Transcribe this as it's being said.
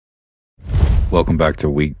Welcome back to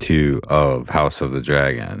week 2 of House of the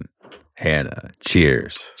Dragon. Hannah,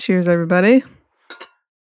 cheers. Cheers, everybody.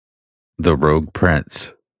 The Rogue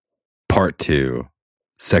Prince, part 2.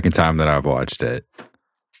 Second time that I've watched it.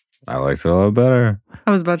 I liked it a lot better.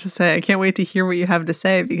 I was about to say, I can't wait to hear what you have to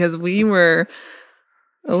say because we were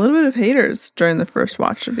a little bit of haters during the first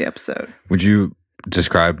watch of the episode. Would you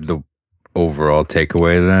describe the overall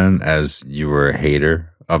takeaway then as you were a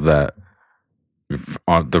hater of that,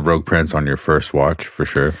 on the Rogue Prince on your first watch for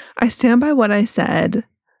sure? I stand by what I said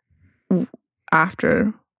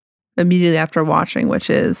immediately after watching, which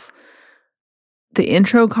is the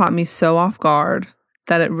intro caught me so off guard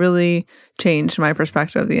that it really changed my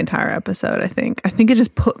perspective of the entire episode. I think it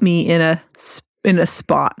just put me in a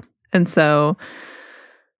spot, and so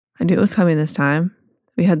I knew it was coming this time.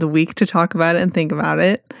 We had the week to talk about it and think about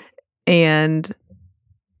it, and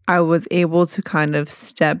I was able to kind of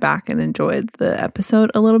step back and enjoy the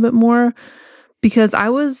episode a little bit more because I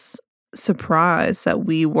was surprised that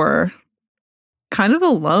we were kind of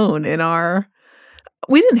alone in our...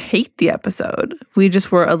 We didn't hate the episode. We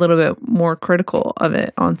just were a little bit more critical of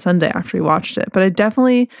it on Sunday after we watched it. But I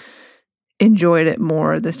definitely enjoyed it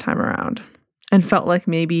more this time around and felt like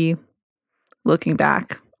maybe looking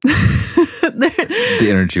back... the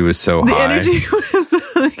energy was so high. The energy was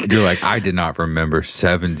like... You're like, I did not remember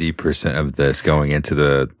 70% of this going into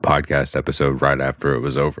the podcast episode right after it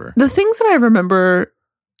was over. The things that I remember...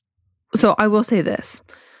 So I will say this.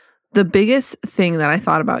 The biggest thing that I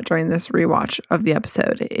thought about during this rewatch of the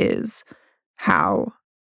episode is how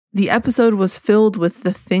the episode was filled with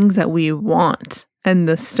the things that we want and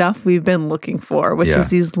the stuff we've been looking for, which is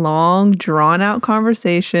these long, drawn-out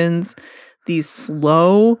conversations, these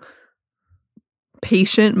slow,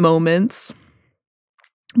 patient moments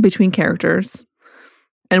between characters.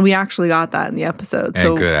 And we actually got that in the episode.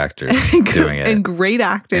 And good actors doing it. And great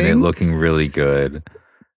acting. And it looking really good.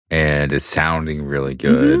 And it's sounding really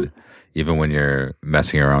good. Mm-hmm. Even when you're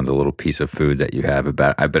messing around with a little piece of food that you have,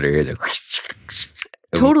 I better hear the...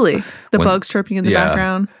 Totally. The bugs chirping in the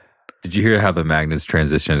background. Did you hear how the magnets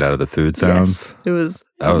transitioned out of the food sounds? Yes, it was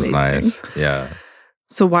That amazing. was nice. Yeah.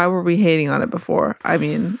 So why were we hating on it before? I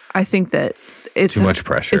mean, I think that it's... Too much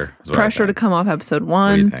pressure. It's pressure to come off episode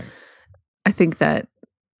 1. What do you think? I think that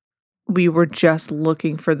we were just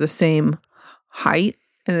looking for the same height.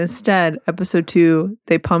 And instead, episode 2,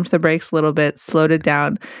 they pumped the brakes a little bit, slowed it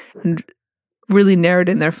down, and really narrowed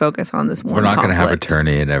in their focus on this one. We're not going to have a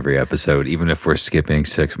tourney in every episode, even if we're skipping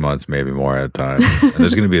 6 months, maybe more at a time. And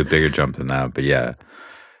there's going to be a bigger jump than that. But yeah,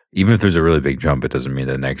 even if there's a really big jump, it doesn't mean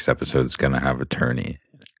the next episode is going to have a tourney.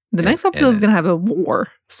 The next episode is going to have a war.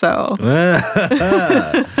 So, what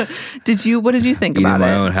did you think about it?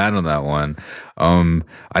 My own hat on that one.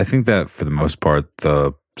 I think that for the most part,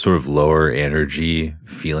 the sort of lower energy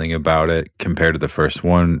feeling about it compared to the first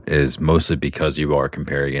one is mostly because you are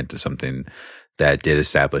comparing it to something that did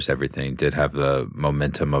establish everything, did have the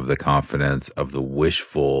momentum of the confidence of the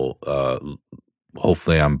wishful,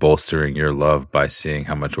 hopefully I'm bolstering your love by seeing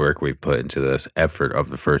how much work we put into this effort of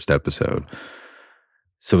the first episode.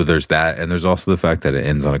 So there's that. And there's also the fact that it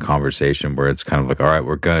ends on a conversation where it's kind of like, all right,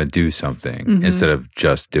 we're going to do something instead of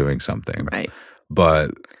just doing something. Right.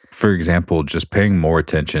 But for example, just paying more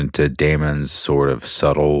attention to Daemon's sort of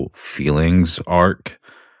subtle feelings arc.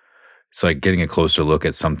 It's like getting a closer look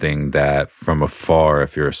at something that from afar,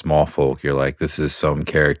 if you're a small folk, you're like, this is some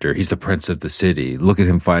character. He's the prince of the city. Look at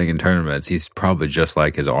him fighting in tournaments. He's probably just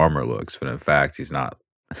like his armor looks. But in fact, he's not.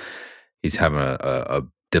 He's having a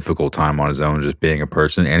difficult time on his own just being a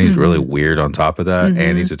person. And he's really weird on top of that.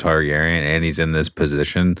 And he's a Targaryen. And he's in this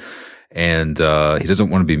position. And he doesn't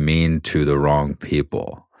want to be mean to the wrong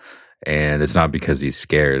people. And it's not because he's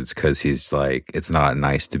scared. It's because he's like, it's not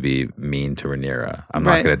nice to be mean to Rhaenyra. I'm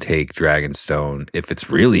not going to take Dragonstone if it's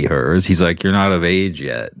really hers. He's like, you're not of age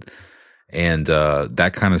yet. And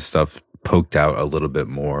that kind of stuff poked out a little bit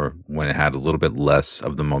more when it had a little bit less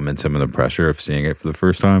of the momentum and the pressure of seeing it for the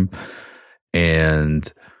first time.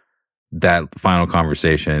 And that final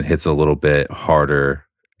conversation hits a little bit harder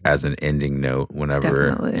as an ending note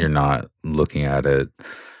whenever you're not looking at it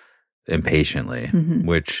impatiently,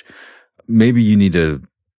 which maybe you need to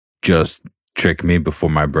just trick me before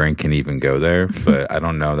my brain can even go there. But I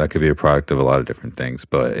don't know. That could be a product of a lot of different things.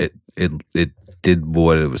 But it did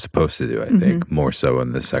what it was supposed to do, I think, more so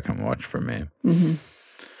in the second watch for me. And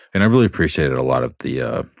I really appreciated a lot of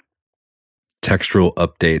the textural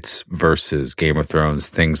updates versus Game of Thrones,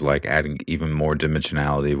 things like adding even more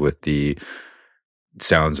dimensionality with the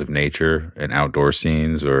sounds of nature and outdoor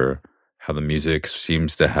scenes, or how the music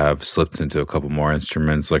seems to have slipped into a couple more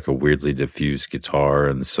instruments, like a weirdly diffused guitar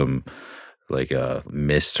and some like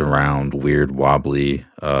mist around, weird, wobbly,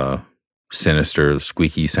 sinister,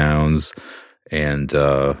 squeaky sounds, and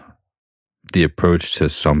the approach to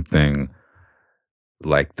something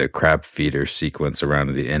like the crab feeder sequence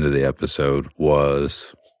around the end of the episode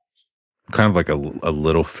was kind of like a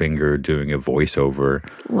little finger doing a voiceover.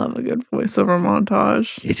 Love a good voiceover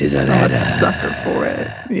montage. It is a sucker for it.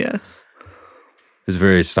 Yes. It was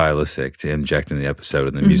very stylistic to inject in the episode,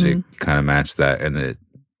 and the music kind of matched that. And it,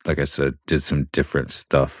 like I said, did some different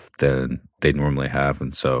stuff than they normally have.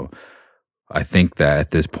 And so I think that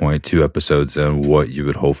at this point, 2 episodes in, what you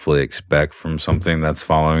would hopefully expect from something that's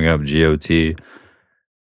following up GOT,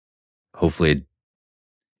 hopefully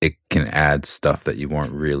it can add stuff that you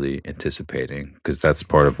weren't really anticipating, because that's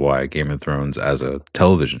part of why Game of Thrones as a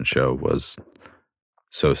television show was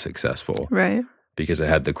so successful. Right. Because it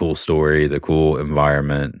had the cool story, the cool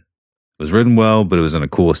environment. It was written well, but it was in a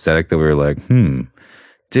cool aesthetic that we were like,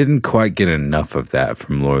 didn't quite get enough of that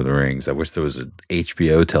from Lord of the Rings. I wish there was an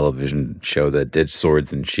HBO television show that did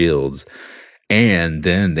swords and shields. And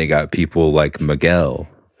then they got people like Miguel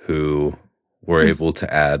who were able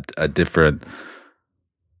to add a different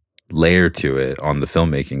layer to it on the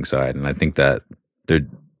filmmaking side. And I think that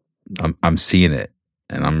I'm seeing it,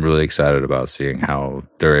 and I'm really excited about seeing how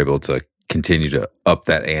they're able to continue to up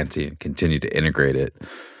that ante and continue to integrate it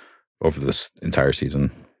over this entire season.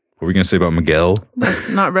 What were we going to say about Miguel?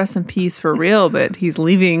 Not rest in peace for real, but he's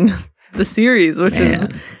leaving the series, which is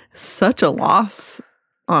such a loss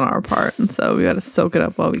on our part. And so we got to soak it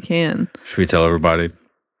up while we can. Should we tell everybody?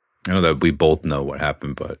 I know that we both know what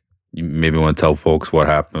happened, but you maybe want to tell folks what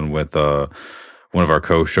happened with one of our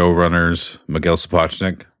co-showrunners, Miguel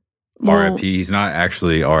Sapochnik. RIP. He's not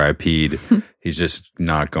actually RIP'd. He's just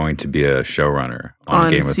not going to be a showrunner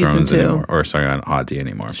on Game of Thrones anymore. Or sorry, on Oddity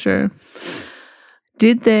anymore. Sure.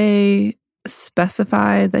 Did they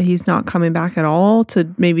specify that he's not coming back at all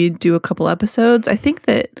to maybe do a couple episodes? I think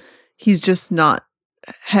that he's just not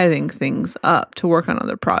heading things up to work on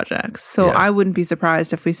other projects. So I wouldn't be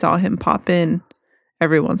surprised if we saw him pop in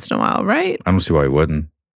every once in a while, right? I don't see why he wouldn't.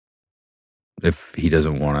 If he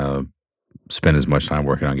doesn't want to spend as much time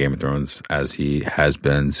working on Game of Thrones as he has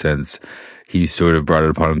been since he sort of brought it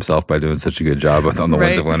upon himself by doing such a good job on the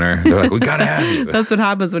Winds of Winter. They're like, we gotta have you. That's what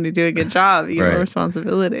happens when you do a good job. You get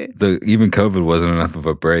responsibility. Even COVID wasn't enough of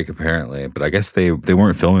a break, apparently. But I guess they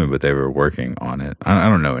weren't filming, but they were working on it. I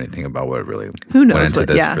don't know anything about what really went into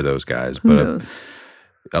this for those guys. Who knows?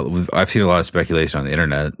 I've seen a lot of speculation on the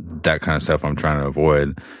internet, that kind of stuff I'm trying to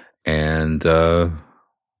avoid. And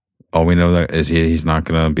all we know that is he's not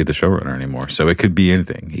going to be the showrunner anymore. So it could be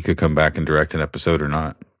anything. He could come back and direct an episode or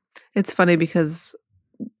not. It's funny because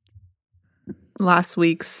last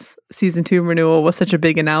week's season 2 renewal was such a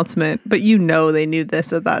big announcement, but they knew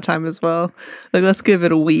this at that time as well. Like, let's give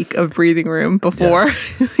it a week of breathing room before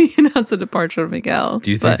we announce the departure of Miguel.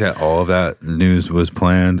 Do you think that all of that news was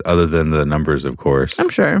planned, other than the numbers, of course? I'm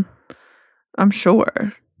sure.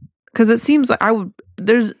 Because it seems like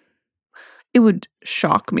it would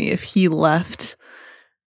shock me if he left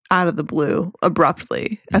out of the blue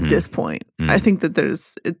abruptly at this point. I think that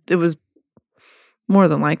it was more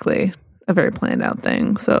than likely a very planned out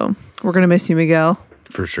thing. So we're going to miss you, Miguel.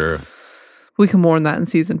 For sure. We can mourn that in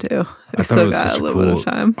season 2. I thought it was such a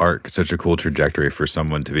cool arc, such a cool trajectory for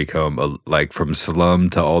someone to become from slum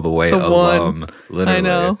to all the way alum. Literally. I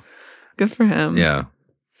know. Good for him. Yeah.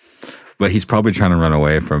 But he's probably trying to run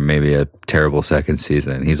away from maybe a terrible second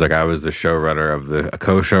season. He's like, I was the showrunner of a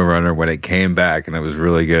co-showrunner when it came back, and it was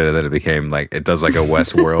really good. And then it became like, it does like a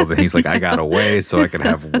Westworld. And he's like, I got away so I can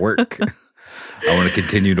have work. I want to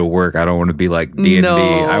continue to work. I don't want to be like D&D.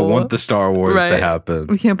 I want the Star Wars to happen.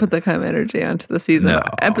 We can't put that kind of energy onto the season. No.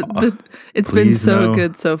 It's been so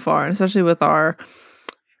good so far, especially with our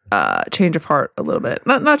change of heart a little bit.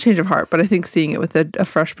 Not change of heart, but I think seeing it with a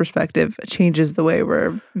fresh perspective changes the way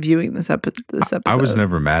we're viewing this episode. I was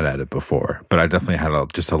never mad at it before, but I definitely had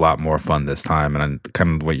just a lot more fun this time. And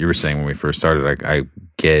kind of what you were saying when we first started, I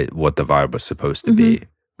get what the vibe was supposed to be.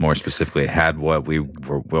 More specifically, it had what we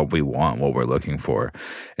want, what we're looking for,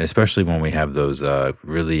 and especially when we have those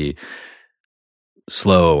really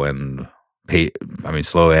slow and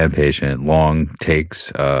patient long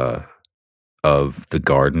takes of the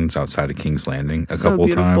gardens outside of King's Landing a couple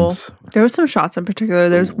times. There were some shots in particular.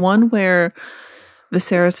 There's one where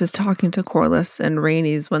Viserys is talking to Corlys and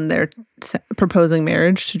Rhaenys when they're proposing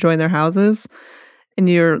marriage to join their houses. And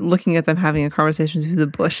you're looking at them having a conversation through the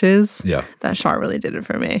bushes. Yeah. That shot really did it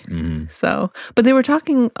for me. So, but they were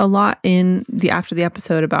talking a lot after the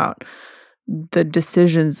episode about the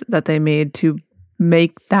decisions that they made to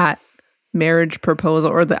make that marriage proposal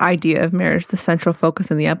or the idea of marriage the central focus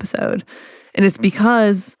in the episode. And it's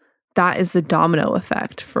because that is the domino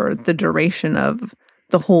effect for the duration of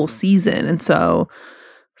the whole season. And so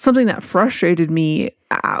something that frustrated me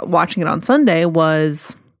watching it on Sunday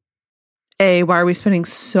was, A, why are we spending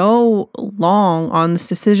so long on this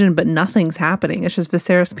decision, but nothing's happening? It's just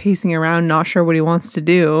Viserys pacing around, not sure what he wants to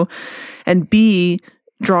do. And B,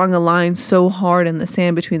 drawing a line so hard in the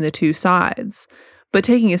sand between the two sides. But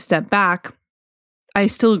taking a step back, I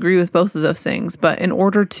still agree with both of those things. But in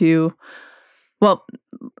order to, well,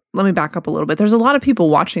 let me back up a little bit. There's a lot of people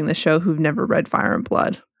watching the show who've never read Fire and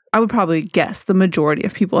Blood. I would probably guess the majority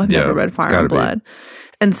of people have never read Fire and Blood.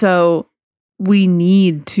 And so we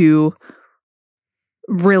need to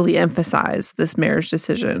really emphasize this marriage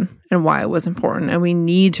decision and why it was important. And we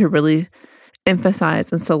need to really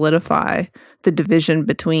emphasize and solidify the division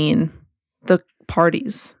between the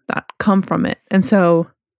parties that come from it. And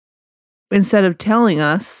so instead of telling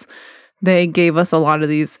us, they gave us a lot of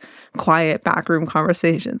these quiet backroom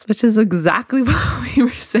conversations, which is exactly what we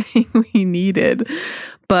were saying we needed.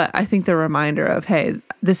 But I think the reminder of, hey,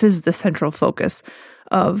 this is the central focus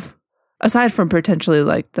of, aside from potentially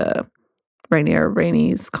like the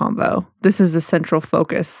Rhaenyra-Rhaenys convo, this is the central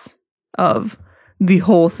focus of the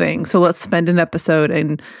whole thing. So let's spend an episode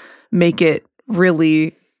and make it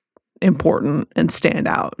really important and stand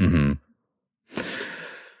out. Mm-hmm.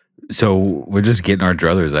 So we're just getting our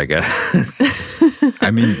druthers, I guess. I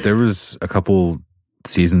mean, there was a couple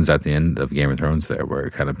seasons at the end of Game of Thrones there where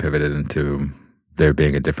it kind of pivoted into there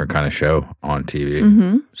being a different kind of show on TV.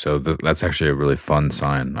 Mm-hmm. So that's actually a really fun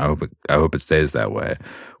sign. I hope it stays that way,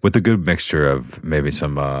 with a good mixture of maybe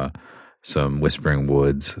some Whispering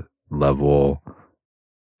Woods level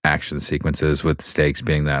action sequences with stakes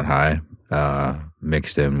being that high,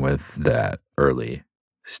 mixed in with that early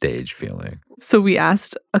stage feeling. So we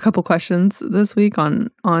asked a couple questions this week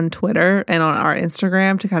on Twitter and on our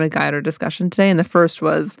Instagram to kind of guide our discussion today. And the first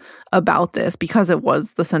was about this because it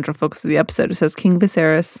was the central focus of the episode. It says, King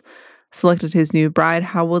Viserys selected his new bride.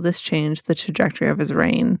 How will this change the trajectory of his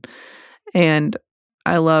reign? And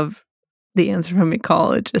I love the answer from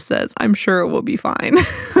McCall. It just says, I'm sure it will be fine.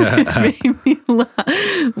 Which made me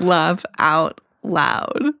laugh out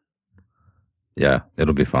loud. Yeah,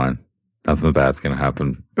 it'll be fine. Nothing bad's going to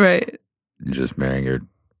happen. Right. You're just marrying your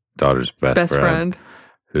daughter's best friend,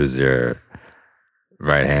 who's your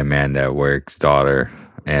right-hand man at work's daughter,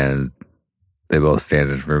 and they both stand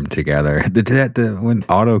in a room together. When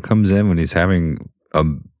Otto comes in, when he's having a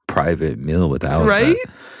private meal with Alicent. Right?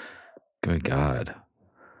 Good God.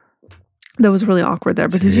 That was really awkward there.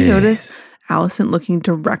 But did you notice Alicent looking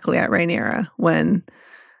directly at Rhaenyra when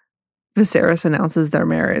Viserys announces their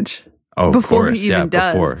marriage? Oh, before of course. he even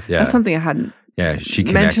does. Before, yeah. That's something I hadn't she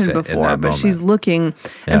mentioned before, but she's looking.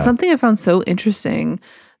 Yeah. And something I found so interesting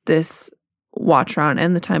this watch round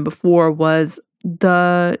and the time before was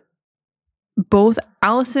both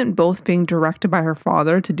Alicent being directed by her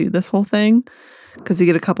father to do this whole thing. Because you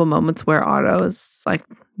get a couple moments where Otto is like,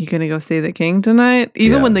 "You gonna go see the king tonight?"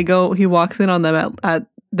 Even when he walks in on them at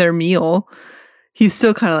their meal. He's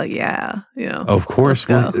still kind of like, yeah, you know. Of course,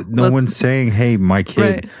 no one's saying, "Hey, my kid."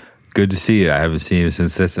 Right. Good to see you. I haven't seen you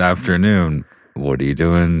since this afternoon. What are you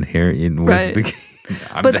doing here eating with the king?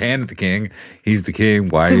 I'm the hand of the king. He's the king.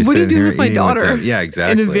 Why are you sitting here with my daughter? Yeah,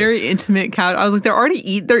 exactly. In a very intimate couch. I was like,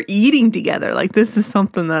 they're eating together. Like, this is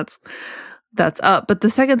something that's up. But the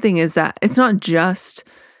second thing is that it's not just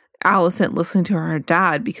Alicent listening to her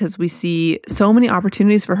dad, because we see so many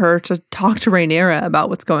opportunities for her to talk to Rhaenyra about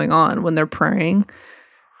what's going on when they're praying.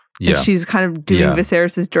 Yeah. And she's kind of doing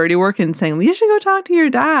Viserys' dirty work and saying, you should go talk to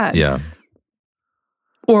your dad. Yeah.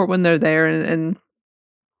 Or when they're there and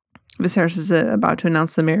Viserys is about to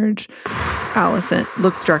announce the marriage, Alicent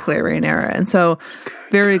looks directly at Rhaenyra. And so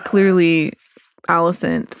very clearly,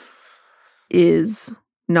 Alicent is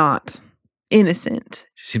not innocent.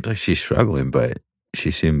 She seems like she's struggling, but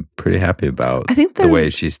she seemed pretty happy about the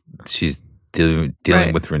way she's dealing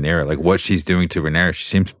with Rhaenyra. Like what she's doing to Rhaenyra, she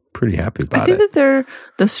seems pretty happy about it. I think that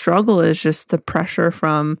the struggle is just the pressure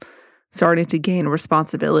from starting to gain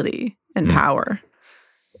responsibility and power.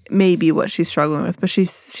 Maybe what she's struggling with, but she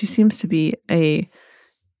seems to be a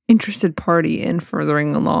interested party in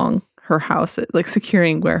furthering along her house, like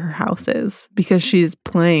securing where her house is, because she's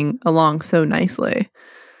playing along so nicely.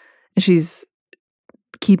 And she's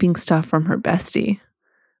keeping stuff from her bestie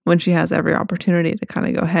when she has every opportunity to kind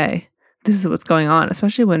of go, hey, this is what's going on,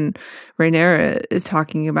 especially when Rhaenyra is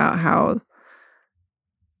talking about how,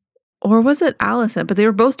 or was it Alicent? But they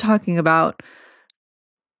were both talking about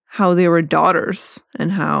how they were daughters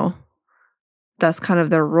and how that's kind of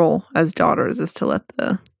their role as daughters, is to let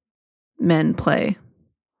the men play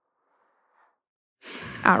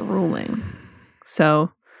at ruling.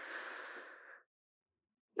 So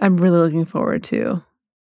I'm really looking forward to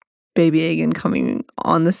Baby Aegon coming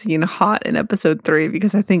on the scene hot in episode 3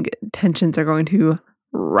 because I think tensions are going to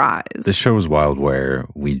rise. This show was wild where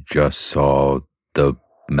we just saw the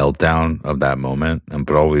meltdown of that moment,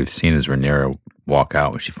 but all we've seen is Rhaenyra walk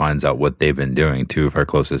out when she finds out what they've been doing, two of her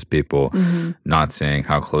closest people, not saying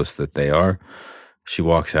how close that they are. She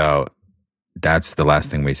walks out. That's the last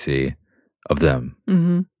thing we see of them.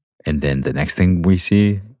 And then the next thing we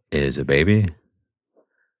see is a baby.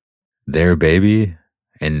 Their baby.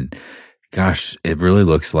 And gosh, it really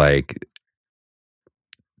looks like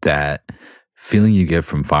that feeling you get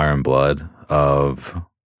from Fire and Blood of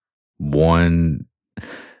one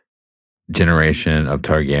generation of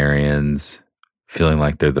Targaryens feeling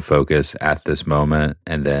like they're the focus at this moment,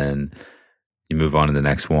 and then you move on to the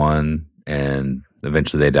next one, and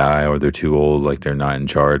eventually they die or they're too old, like they're not in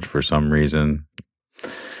charge for some reason.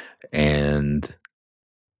 And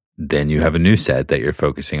then you have a new set that you're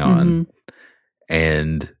focusing on.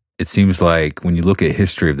 And it seems like when you look at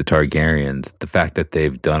history of the Targaryens, the fact that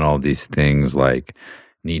they've done all these things like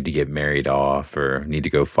need to get married off or need to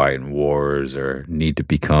go fight in wars or need to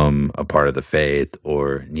become a part of the faith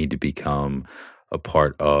or need to become a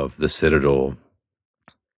part of the Citadel,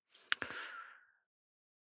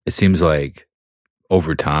 it seems like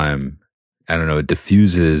over time, I don't know, it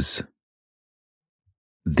diffuses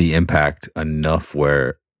the impact enough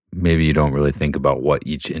where maybe you don't really think about what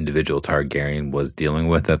each individual Targaryen was dealing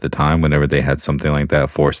with at the time whenever they had something like that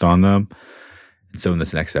forced on them. And so in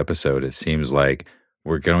this next episode, it seems like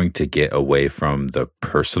we're going to get away from the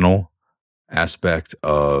personal aspect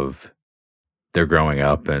of they're growing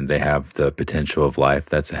up and they have the potential of life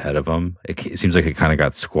that's ahead of them. It seems like it kind of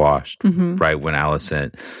got squashed right when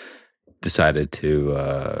Alicent decided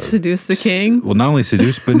to seduce the king. Well, not only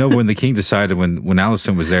seduce, but no, when the king decided, when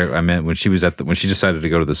Alicent was there, I meant when she was when she decided to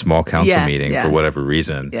go to the small council meeting for whatever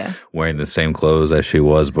reason, wearing the same clothes as she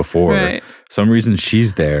was before. Right. Some reason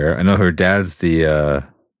she's there. I know her dad's the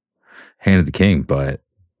hand of the king, but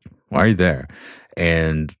why are you there?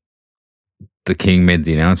 And the king made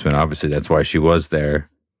the announcement. Obviously, that's why she was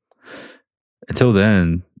there. Until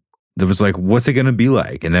then, there was like, what's it going to be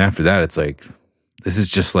like? And then after that, it's like, this is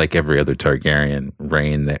just like every other Targaryen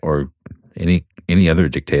reign or any other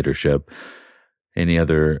dictatorship, any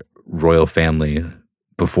other royal family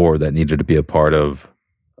before that needed to be a part of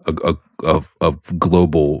a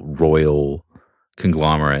global royal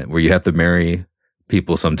conglomerate where you have to marry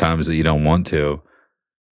people sometimes that you don't want to.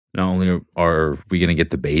 Not only are we going to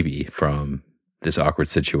get the baby from this awkward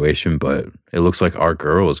situation, but it looks like our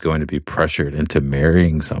girl is going to be pressured into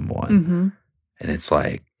marrying someone. And it's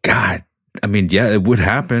like, God, I mean, yeah, it would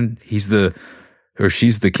happen. She's the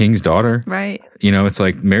king's daughter. Right. You know, it's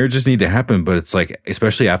like marriages need to happen, but it's like,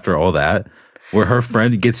 especially after all that, where her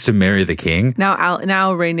friend gets to marry the king. Now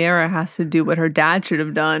Rhaenyra has to do what her dad should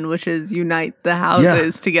have done, which is unite the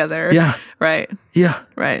houses together. Yeah. Right. Yeah.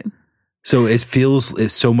 Right. So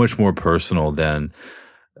it's so much more personal than,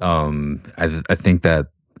 I think that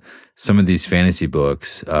some of these fantasy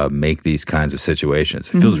books make these kinds of situations.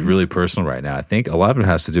 It feels really personal right now. I think a lot of it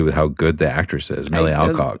has to do with how good the actress is, Millie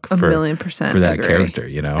Alcock, for that agree. character.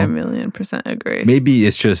 You know, 1,000,000% agree. Maybe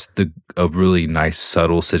it's just a really nice,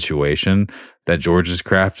 subtle situation that George has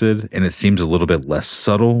crafted, and it seems a little bit less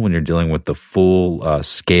subtle when you're dealing with the full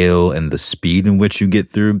scale and the speed in which you get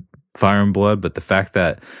through Fire and Blood. But the fact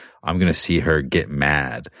that I'm going to see her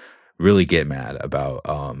really get mad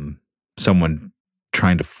about someone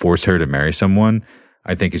trying to force her to marry someone,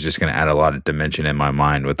 I think is just going to add a lot of dimension in my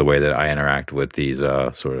mind with the way that I interact with these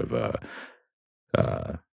sort of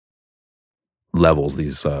levels,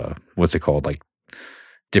 these what's it called, like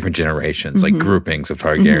different generations, like groupings of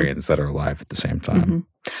Targaryens that are alive at the same time.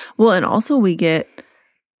 Well, and also we get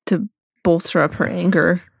to bolster up her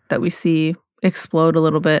anger that we see explode a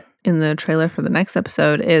little bit in the trailer for the next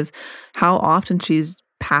episode, is how often she's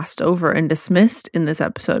passed over and dismissed in this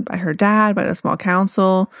episode by her dad, by the small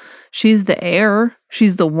council. She's the heir.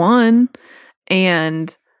 She's the one.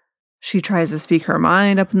 And she tries to speak her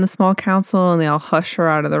mind up in the small council and they all hush her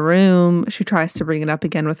out of the room. She tries to bring it up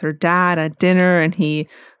again with her dad at dinner and he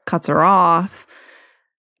cuts her off.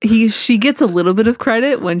 She gets a little bit of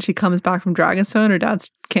credit when she comes back from Dragonstone. Her dad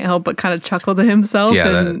can't help but kind of chuckle to himself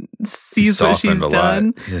and sees what she's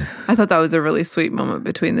done. Yeah. I thought that was a really sweet moment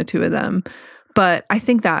between the two of them. But I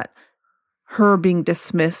think that her being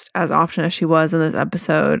dismissed as often as she was in this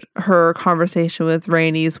episode, her conversation with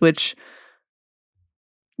Rhaenys, which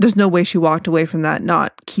there's no way she walked away from that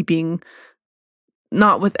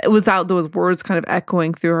without those words kind of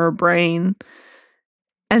echoing through her brain.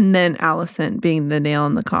 And then Alicent being the nail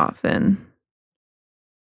in the coffin.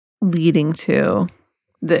 leading to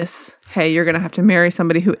this, hey, you're going to have to marry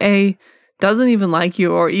somebody who A, doesn't even like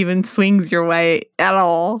you or even swings your way at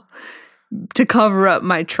all to cover up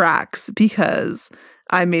my tracks because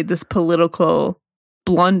I made this political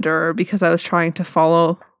blunder because I was trying to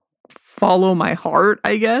follow my heart,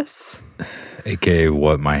 I guess. AKA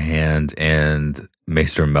what my hand and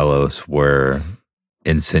Maester Melos were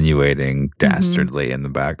insinuating dastardly in the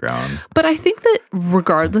background. But I think that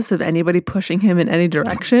regardless of anybody pushing him in any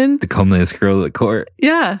direction, The comeliest girl at the court.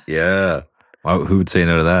 yeah. Yeah. Who would say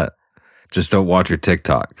no to that? Just don't watch her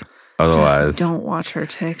TikTok. Otherwise, Just don't watch her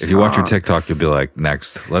TikTok. if you watch her TikTok, you'll be like,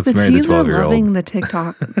 next, let's marry the teens are 12-year-old. loving the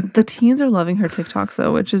TikTok. The teens are loving her TikToks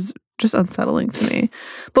though, which is just unsettling to me.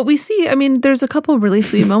 But we see, I mean, there's a couple really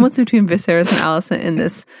sweet moments between Viserys and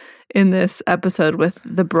Alicent in this episode with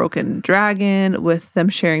the broken dragon, with them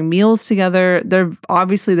sharing meals together.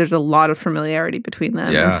 There's a lot of familiarity between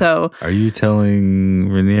them. Yeah. And so, Are you telling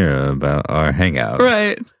Rhaenyra about our hangouts?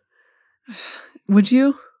 right. Would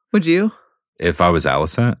you? If I was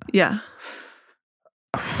Alicent, Yeah.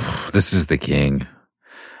 this is the king.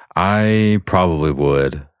 I probably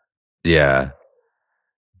would. Yeah.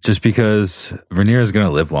 Just because Rhaenyra is going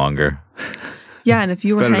to live longer. Yeah, and if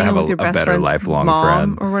you were better to hanging have with your a best better friend's lifelong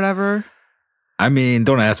mom friend. or whatever. I mean,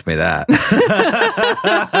 don't ask me that.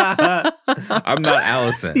 I'm not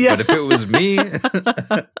Alicent. Yeah. But if it was me,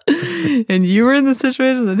 And you were in the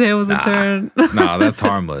situation, the tables would turn. no, that's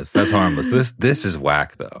harmless. That's harmless. This is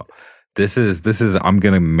whack though. This is I'm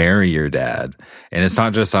gonna marry your dad. And it's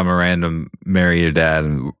not just I'm a random marry your dad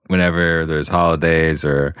whenever there's holidays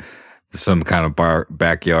or some kind of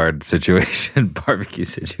backyard situation, barbecue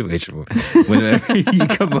situation. Whenever you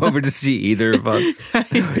come over to see either of us,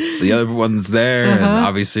 the other one's there, and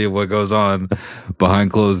obviously what goes on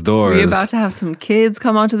behind closed doors. We're about to have some kids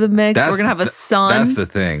come onto the mix. We're gonna have a son. That's the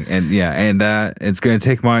thing, and that it's going to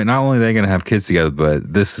take my. Not only are they going to have kids together,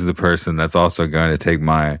 but this is the person that's also going to take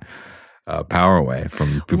my power away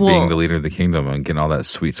from being the leader of the kingdom and getting all that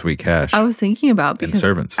sweet cash. I was thinking about because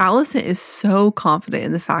servants. Alicent is so confident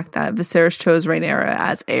in the fact that Viserys chose Rhaenyra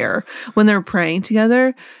as heir. When they're praying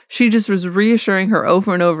together, she just was reassuring her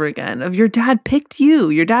over and over again of your dad picked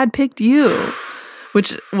you,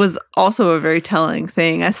 which was also a very telling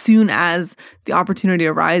thing. As soon as the opportunity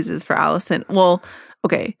arises for Alicent, well,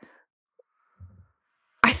 okay,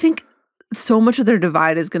 I think so much of their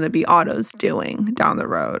divide is going to be Otto's doing down the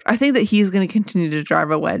road. I think that he's going to continue to drive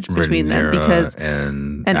a wedge between them because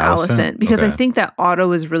and Alicent, because okay. I think that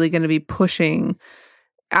Otto is really going to be pushing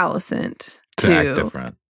Alicent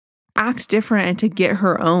to act different and to get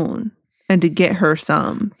her own and to get her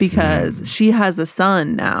some because she has a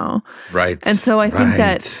son now. Right. And so I think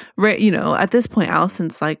that, at this point,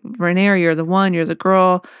 Alicent's like, Rhaenyra, you're the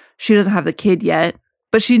girl. She doesn't have the kid yet.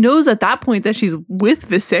 But she knows at that point that she's with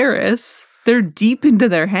Viserys. They're deep into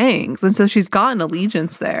their hangs. And so she's got an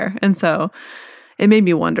allegiance there. And so it made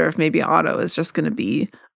me wonder if maybe Otto is just going to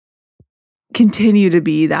continue to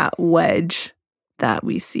be that wedge that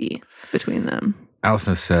we see between them.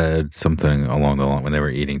 Alicent said something along the line when they were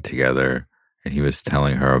eating together, and he was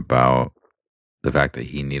telling her about the fact that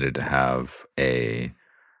he needed to have a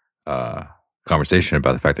conversation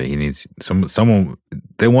about the fact that he needs someone.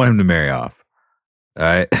 They want him to marry off. All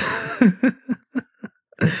right.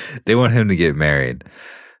 They want him to get married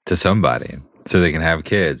to somebody so they can have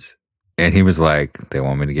kids. And he was like, they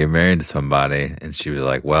want me to get married to somebody. And she was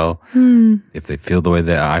like, well, if they feel the way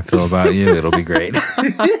that I feel about you, it'll be great.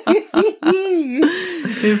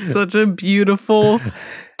 It's such a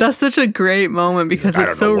that's such a great moment because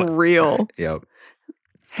it's so real. Yep.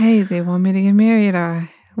 Hey, they want me to get married. I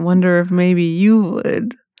wonder if maybe you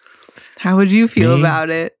would. How would you feel about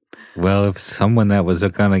it? Well, if someone that was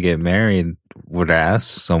going to get married would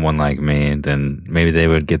ask someone like me, then maybe they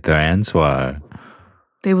would get their answer.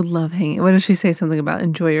 They would love hanging. What did she say? Something about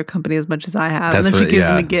enjoy your company as much as I have. And then she gives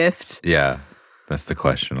him a gift. Yeah. That's the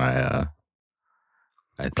question I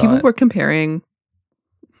thought. People were comparing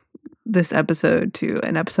this episode to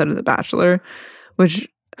an episode of The Bachelor, which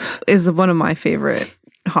is one of my favorite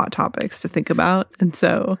hot topics to think about. And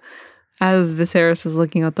so as Viserys is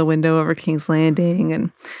looking out the window over King's Landing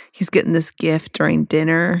and he's getting this gift during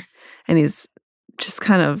dinner and he's just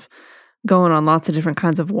kind of going on lots of different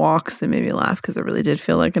kinds of walks, it made me laugh because it really did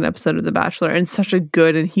feel like an episode of The Bachelor in such a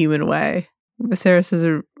good and human way. Viserys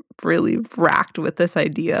is really racked with this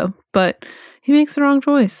idea, but he makes the wrong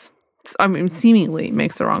choice. Seemingly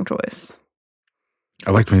makes the wrong choice.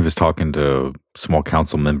 I liked when he was talking to small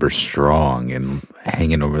council member Strong and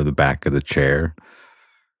hanging over the back of the chair.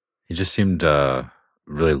 He just seemed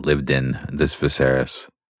really lived in this Viserys.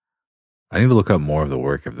 I need to look up more of the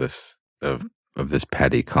work of of this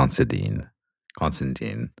Paddy Considine,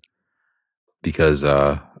 because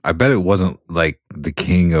I bet it wasn't like the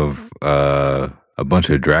king of a bunch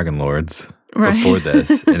of dragon lords before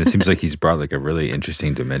this, and it seems like he's brought like a really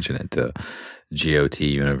interesting dimension into GOT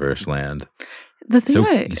universe land. The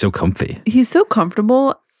thing he's so comfy. He's so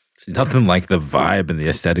comfortable. It's nothing like the vibe and the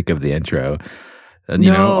aesthetic of the intro. And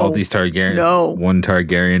you know, all these Targaryen, one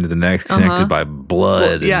Targaryen to the next, connected by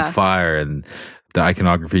blood and fire, and the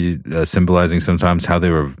iconography symbolizing sometimes how they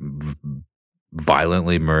were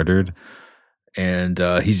violently murdered. And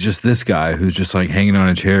he's just this guy who's just like hanging on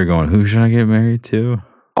a chair going, who should I get married to?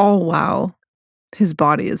 Oh, wow. His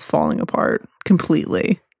body is falling apart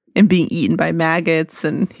completely and being eaten by maggots.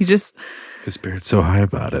 And he just... His spirit's so high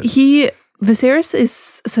about it. Viserys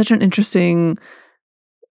is such an interesting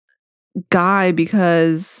guy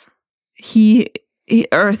because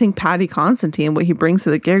I think Paddy Considine, what he brings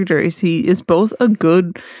to the character is he is both a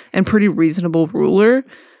good and pretty reasonable ruler,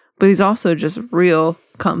 but he's also just real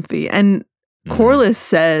comfy. And Corlys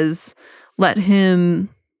says, let him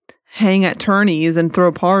hang at tourneys and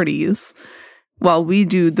throw parties while we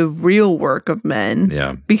do the real work of men.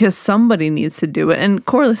 Yeah. Because somebody needs to do it. And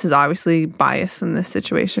Corlys is obviously biased in this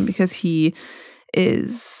situation because he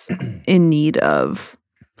is in need of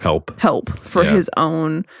help for his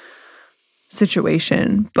own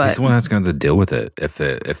situation. But he's the one that's going to have to deal with it if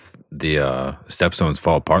the stepstones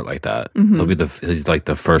fall apart like that. He's like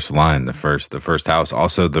the first line, the first house,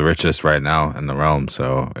 also the richest right now in the realm.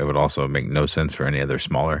 So it would also make no sense for any other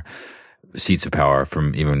smaller seats of power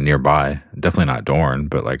from even nearby. Definitely not Dorne,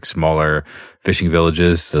 but like smaller fishing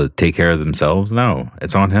villages to take care of themselves. No,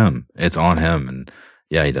 it's on him. And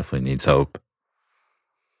yeah, he definitely needs help.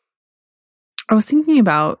 I was thinking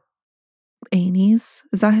about Aenys.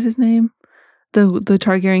 Is that his name? The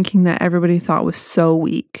Targaryen king that everybody thought was so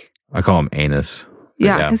weak. I call him Aenys.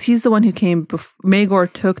 Yeah, because he's the one who came before. Maegor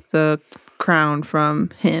took the crown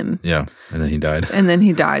from him. Yeah, and then he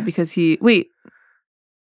died. Because wait,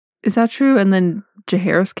 is that true? And then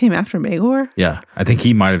Jaehaerys came after Maegor? Yeah, I think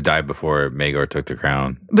he might have died before Maegor took the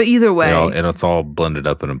crown. But either way... It's all blended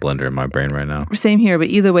up in a blender in my brain right now. Same here, but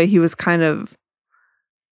either way, he was kind of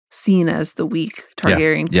seen as the weak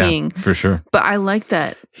Targaryen king. Yeah, for sure. But I like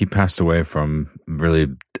that... He passed away from really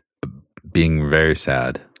being very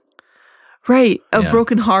sad. Right. A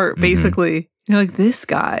broken heart, basically. You're like, this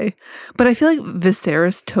guy. But I feel like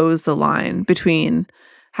Viserys toes the line between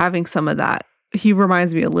having some of that. He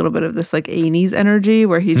reminds me a little bit of this like Aenys energy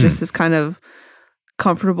where he just is kind of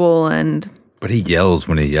comfortable and... But he yells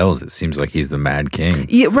when he yells. It seems like he's the mad king.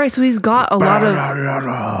 Yeah, right. So he's got a lot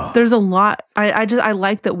of... There's a lot... I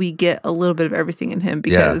like that we get a little bit of everything in him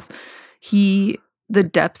because the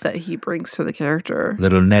depth that he brings to the character.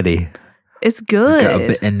 Little Nettie. It's good. Got a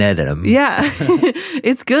bit of Ned in him. Yeah.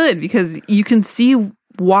 It's good because you can see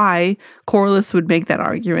why Corlys would make that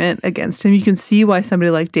argument against him. You can see why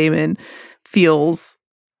somebody like Daemon feels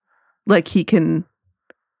like he can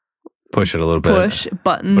push it a little bit, push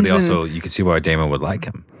buttons, but he also you can see why Daemon would like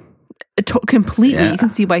him completely. You can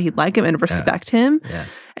see why he'd like him and respect him,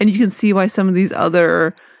 and you can see why some of these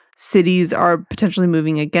other cities are potentially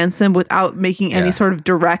moving against him without making any sort of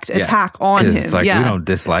direct attack on him. It's like we don't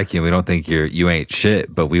dislike you, we don't think you ain't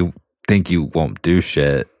shit, but we think you won't do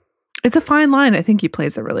shit. It's a fine line. I think he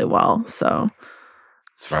plays it really well. So.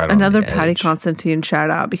 Right, another Paddy Considine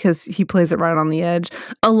shout out because he plays it right on the edge.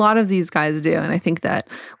 A lot of these guys do, and I think that,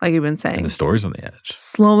 like you've been saying, and the story's on the edge.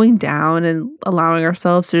 Slowing down and allowing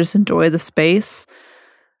ourselves to just enjoy the space.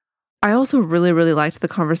 I also really, really liked the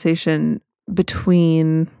conversation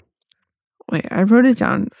between. Wait, I wrote it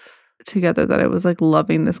down together that I was like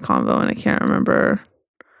loving this convo, and I can't remember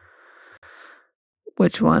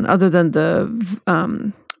which one, other than the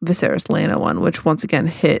Viserys Lena one, which once again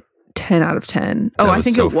hit 10 out of 10. Oh, I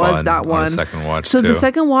think it was that one. On the second watch, the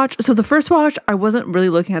second watch, so the first watch, I wasn't really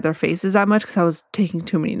looking at their faces that much because I was taking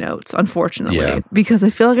too many notes, unfortunately. Because I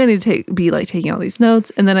feel like I need to be taking all these notes,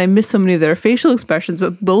 and then I missed so many of their facial expressions,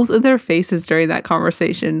 but both of their faces during that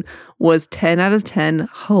conversation was 10 out of 10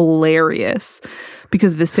 hilarious.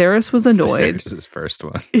 Because Viserys was annoyed. Viserys' his first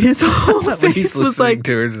one. His whole face was like,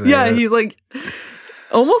 he's like...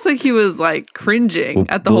 Almost like he was like cringing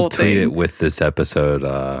at the whole thing. We'll tweet it with this episode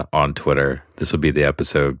on Twitter. This will be the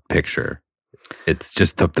episode picture. It's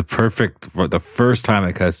just the first time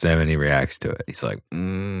it cuts to him and he reacts to it. He's like,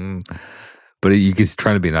 But he's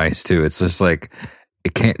trying to be nice too. It's just like,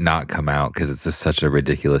 it can't not come out because it's just such a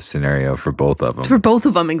ridiculous scenario for both of them. For both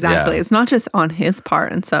of them, exactly. Yeah. It's not just on his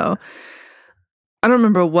part. And so I don't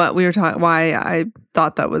remember what we were talking. Why I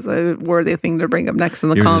thought that was a worthy thing to bring up next in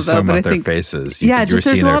the You were convo. just talking But about I their think faces. yeah, You're just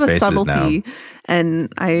there's seeing a their lot of faces subtlety, now.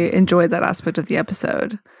 and I enjoyed that aspect of the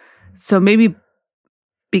episode. So maybe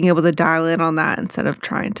being able to dial in on that instead of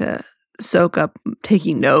trying to soak up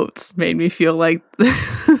taking notes made me feel like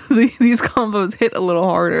these combos hit a little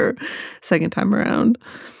harder second time around.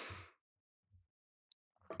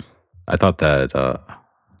 I thought that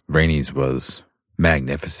Rainey's was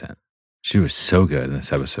magnificent. She was so good in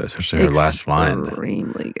this episode, especially her last line.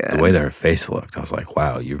 Extremely good. The way that her face looked, I was like,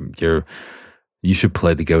 "Wow, you should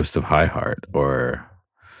play the Ghost of High Heart or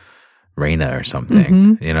Reyna or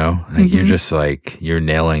something." You know, like you're just like you're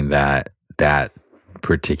nailing that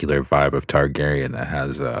particular vibe of Targaryen that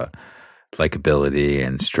has likability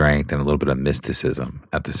and strength and a little bit of mysticism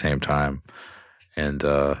at the same time. And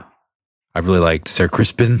I really liked Sir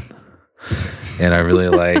Crispin. And I really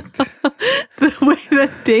liked the way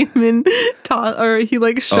that Damon he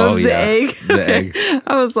like shoves the egg. The egg.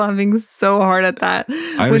 I was laughing so hard at that.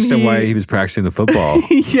 I understand why he was practicing the football.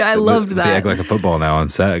 Yeah, I loved that. The egg like a football now on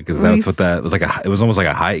set because that's what that was like. It was almost like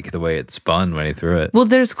a hike the way it spun when he threw it. Well,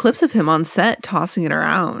 there's clips of him on set tossing it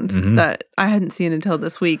around that I hadn't seen until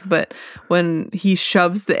this week. But when he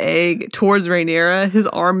shoves the egg towards Rhaenyra, his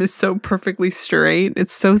arm is so perfectly straight.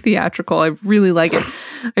 It's so theatrical. I really like it.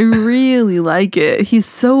 I really like it. He's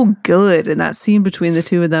so good. And that scene between the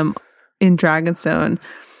two of them in Dragonstone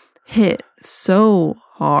hit so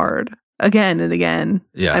hard again and again.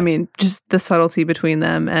 Yeah. I mean, just the subtlety between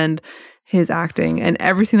them and his acting and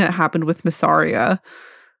everything that happened with Mysaria,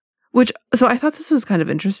 so I thought this was kind of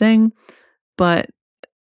interesting, but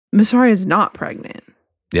Mysaria is not pregnant.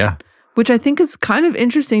 Yeah. Which I think is kind of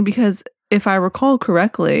interesting because if I recall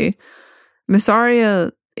correctly,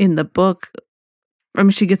 Mysaria in the book, I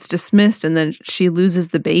mean, she gets dismissed and then she loses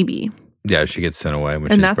the baby. Yeah, she gets sent away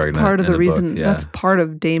when and she's that's pregnant. part of the reason. Yeah. That's part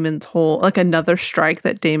of Damon's whole, like another strike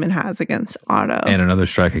that Damon has against Otto, and another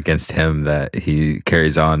strike against him that he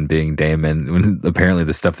carries on being Damon. When apparently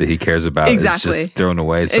the stuff that he cares about is just thrown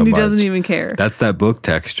away so much, and he doesn't even care. That's that book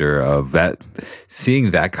texture of that,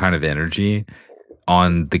 seeing that kind of energy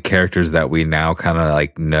on the characters that we now kind of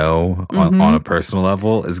like know on a personal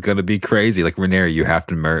level is going to be crazy. Like Rhaenyra, you have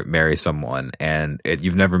to marry someone and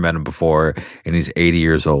you've never met him before and he's 80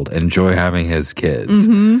 years old. Enjoy having his kids.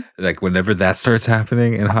 Like whenever that starts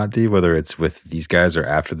happening in Hot D, whether it's with these guys or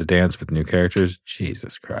after the dance with new characters,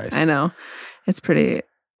 Jesus Christ. I know. It's pretty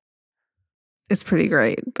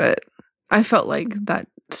great, but I felt like that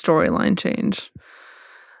storyline change.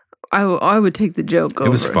 I would take the joke over.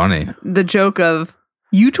 It was funny. The joke of,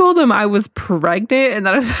 you told them I was pregnant and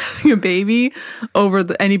that I was having a baby over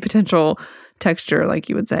any potential texture, like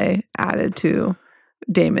you would say, added to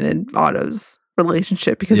Damon and Otto's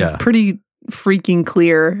relationship because it's pretty freaking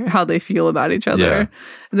clear how they feel about each other. Yeah.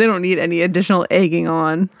 They don't need any additional egging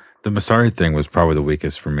on. The Mysaria thing was probably the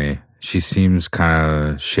weakest for me. She seems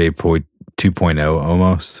kind of Shape 2.0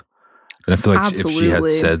 almost. And I feel like if she had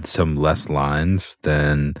said some less lines,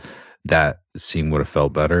 then that scene would have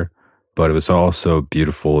felt better. But it was also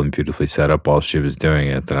beautiful and beautifully set up while she was doing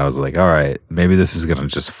it. Then I was like, all right, maybe this is going to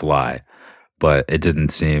just fly. But it didn't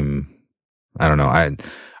seem, I don't know.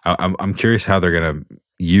 I'm curious how they're going to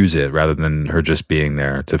use it rather than her just being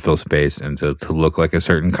there to fill space and to look like a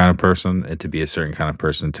certain kind of person and to be a certain kind of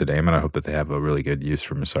person to Damon. I hope that they have a really good use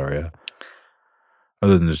for Mysaria.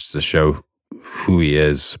 Other than just to show who he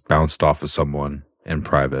is bounced off of someone in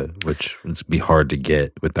private, which would be hard to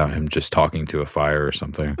get without him just talking to a fire or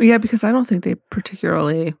something. Yeah, because I don't think he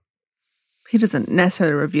doesn't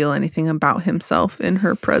necessarily reveal anything about himself in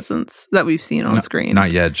her presence that we've seen on screen.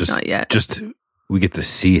 Not yet. Not yet. Just we get to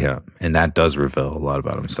see him, and that does reveal a lot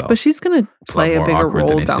about himself. But she's going to play a bigger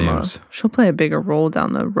role she'll play a bigger role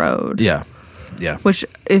down the road. Yeah. Yeah. Which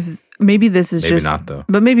if maybe this is maybe just not though.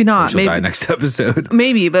 But maybe not. She'll maybe die next episode.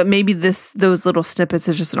 Maybe, but maybe those little snippets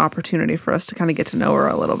is just an opportunity for us to kind of get to know her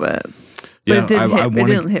a little bit. But Yeah, it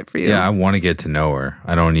didn't hit for you. Yeah, I want to get to know her.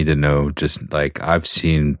 I don't need to know just like I've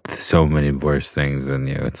seen so many worse things than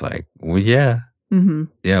you. It's like, well, yeah. Mm-hmm.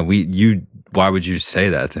 Yeah, why would you say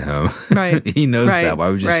that to him? Right. He knows that. Why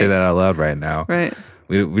would you say that out loud right now? Right.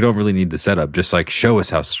 We don't really need the setup. Just like show us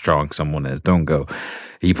how strong someone is. Don't go.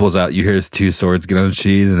 He pulls out, you hear his two swords get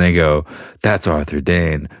unsheathed, and they go, "That's Arthur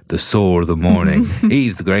Dane, the sword of the morning.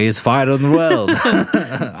 He's the greatest fighter in the world."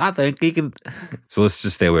 I think he can. So let's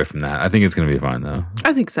just stay away from that. I think it's going to be fine, though.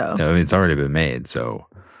 I think so. I mean, it's already been made, so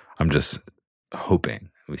I'm just hoping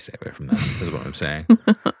we stay away from that, is what I'm saying.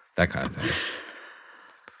 That kind of thing.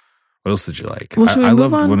 What else did you like? Well, I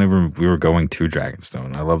loved whenever we were going to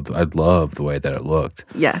Dragonstone. I loved the way that it looked.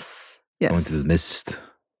 Yes. Going through the mist.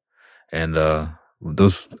 And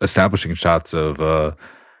those establishing shots of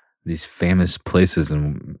these famous places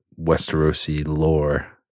in Westerosi lore.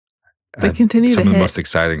 They continue to some of the hit. most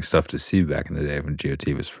exciting stuff to see back in the day when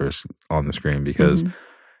GOT was first on the screen, because it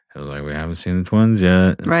was like, we haven't seen the twins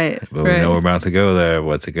yet. Right. But we know we're about to go there.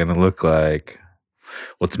 What's it going to look like?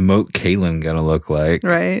 What's Moat Cailin going to look like?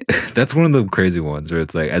 Right. That's one of the crazy ones where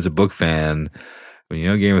it's like, as a book fan, when you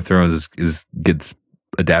know Game of Thrones gets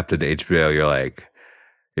adapted to HBO, you're like,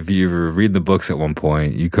 if you ever read the books at one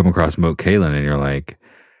point, you come across Moat Cailin and you're like,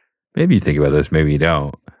 maybe you think about this, maybe you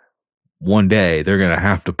don't. One day they're gonna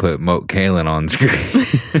have to put Moat Cailin on screen.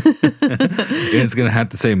 And it's gonna have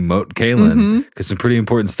to say Moat Cailin, because some pretty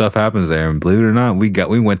important stuff happens there. And believe it or not, we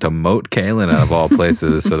went to Moat Cailin out of all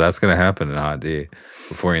places. So that's gonna happen in Hot D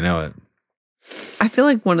before you know it. I feel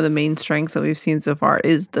like one of the main strengths that we've seen so far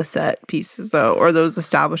is the set pieces, though, or those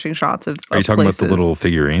establishing shots of Are you talking places. about the little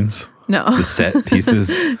figurines? No. The set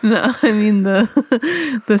pieces? No, I mean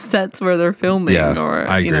the sets where they're filming. Yeah, or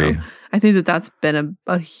I agree. You know, I think that's been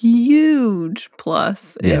a huge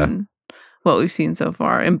plus in what we've seen so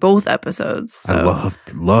far in both episodes. So. I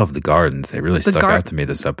love the gardens. They really stuck out to me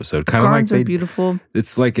this episode. Kind of like are beautiful.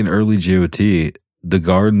 It's like in early GOT, the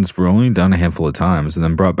gardens were only done a handful of times and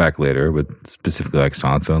then brought back later with specifically like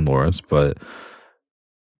Sansa and Loras. But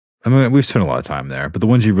I mean, we've spent a lot of time there. But the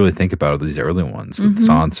ones you really think about are these early ones with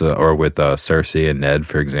Sansa or with Cersei and Ned,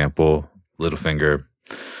 for example, Littlefinger.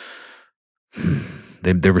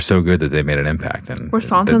 They were so good that they made an impact. And we're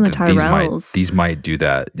Sansa and the Tyrells. These might do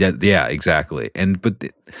that. Yeah, exactly. But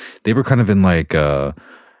they were kind of in like at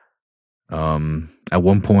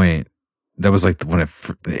one point, that was like when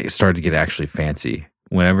it started to get actually fancy.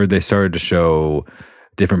 Whenever they started to show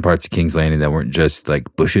different parts of King's Landing that weren't just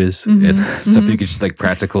like bushes and stuff you could just like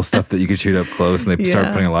practical stuff that you could shoot up close, and they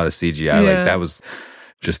started putting a lot of CGI. Like that was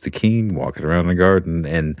just the king walking around the garden.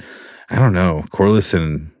 And I don't know, Corlys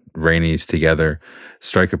and Rhaenys together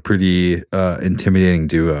strike a pretty intimidating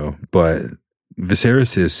duo, but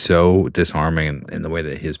Viserys is so disarming in the way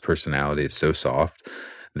that his personality is so soft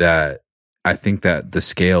that I think that the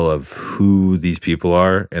scale of who these people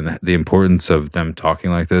are and the importance of them talking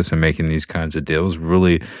like this and making these kinds of deals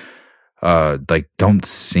really like don't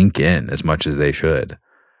sink in as much as they should.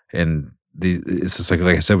 And it's just like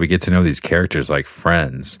I said, we get to know these characters like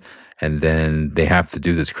friends, and then they have to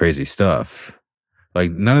do this crazy stuff. Like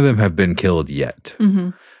none of them have been killed yet.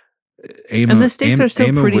 And the stakes are still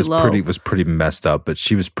Aemma pretty was low. was pretty messed up, but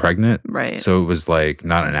she was pregnant, right? So it was like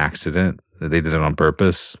not an accident. They did it on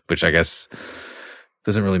purpose, which I guess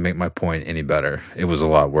doesn't really make my point any better. It was a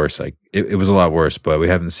lot worse. Like it was a lot worse, but we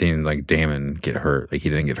haven't seen like Daemon get hurt. Like he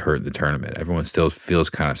didn't get hurt in the tournament. Everyone still feels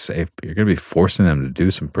kind of safe, but you're going to be forcing them to do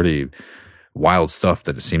some pretty wild stuff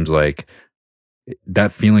that it seems like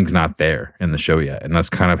that feeling's not there in the show yet. And that's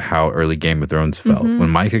kind of how early Game of Thrones felt. When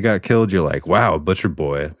Micah got killed, you're like, wow, Butcher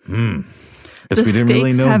Boy. The we didn't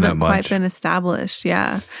really know him that haven't much. quite been established.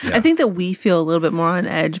 Yeah. I think that we feel a little bit more on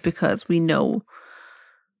edge because we know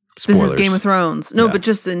Spoilers. this is Game of Thrones. No, but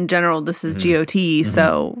just in general, this is GOT.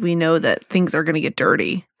 So we know that things are going to get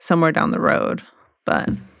dirty somewhere down the road. But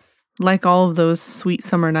like all of those sweet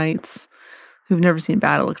summer nights, we've never seen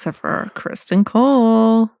battle except for Kristen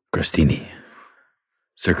Cole. Christini.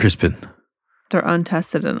 Sir Crispin. They're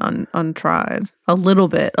untested and untried. A little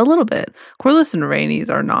bit. Corlys and Rhaenys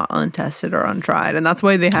are not untested or untried. And that's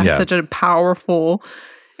why they have such a powerful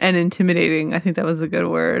and intimidating, I think that was a good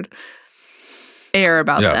word, air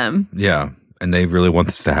about them. Yeah. And they really want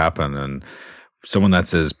this to happen. And someone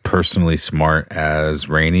that's as personally smart as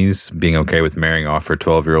Rhaenys being okay with marrying off her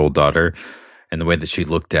 12-year-old daughter, and the way that she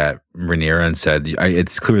looked at Rhaenyra and said,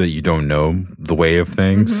 it's clear that you don't know the way of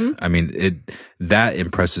things. I mean, that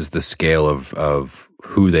impresses the scale of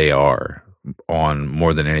who they are on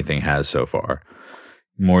more than anything has so far.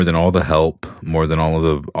 More than all the help, more than all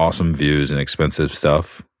of the awesome views and expensive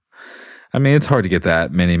stuff. I mean, it's hard to get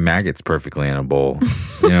that many maggots perfectly in a bowl.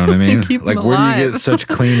 You know what I mean? Like, where do you get such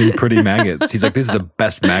clean and pretty maggots? He's like, these are the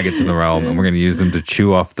best maggots in the realm, and we're going to use them to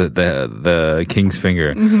chew off the king's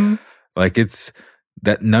finger. Like it's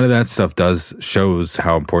that none of that stuff shows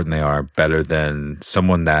how important they are better than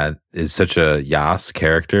someone that is such a Yas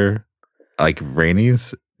character like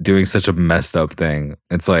Rhaenys doing such a messed up thing.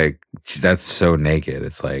 It's like, that's so naked.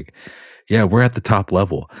 It's like, yeah, we're at the top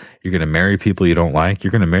level. You're going to marry people you don't like.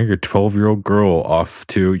 You're going to marry your 12-year-old girl off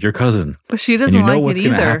to your cousin. But she doesn't like it either. And you know what's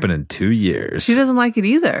going to happen in 2 years. She doesn't like it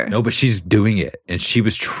either. No, but she's doing it. And she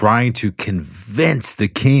was trying to convince the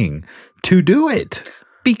king to do it.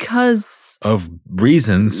 Because of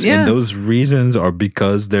reasons, and those reasons are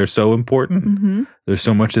because they're so important. There's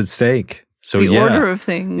so much at stake. So the order of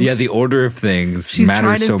things. Yeah, the order of things she's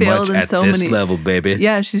matters so much at this level, baby.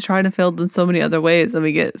 Yeah, she's tried and failed in so many other ways. And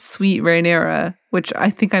we get sweet Rhaenyra, which I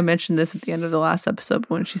think I mentioned this at the end of the last episode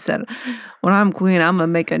when she said, when I'm queen, I'm going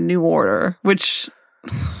to make a new order, which,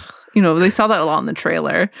 you know, they saw that a lot in the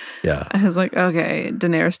trailer. Yeah. I was like, okay,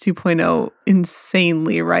 Daenerys 2.0,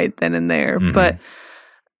 insanely right then and there. But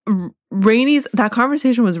Rhaenys, that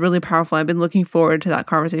conversation was really powerful. I've been looking forward to that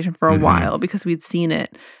conversation for a while because we'd seen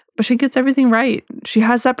it. But she gets everything right. She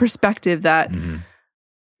has that perspective that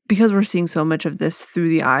because we're seeing so much of this through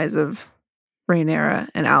the eyes of Rhaenyra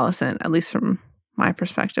and Alicent, at least from my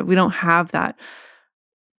perspective, we don't have that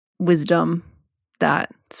wisdom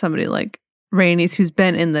that somebody like Rhaenys, who's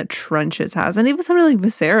been in the trenches, has. And even somebody like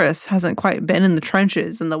Viserys hasn't quite been in the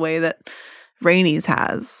trenches in the way that Rhaenys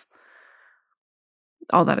has.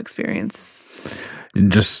 All that experience.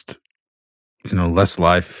 And just, you know, less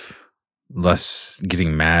life, less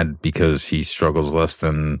getting mad because he struggles less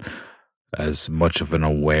than as much of an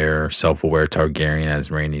aware, self-aware Targaryen as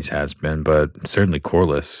Rhaenys has been, but certainly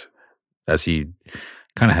Corlys, as he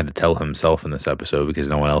kind of had to tell himself in this episode because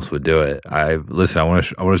no one else would do it. I want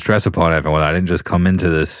to stress upon everyone, I didn't just come into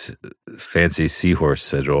this fancy seahorse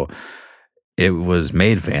sigil. It was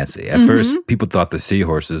made fancy. At first, people thought the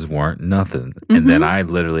seahorses weren't nothing, and then I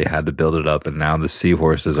literally had to build it up, and now the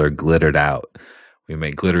seahorses are glittered out. We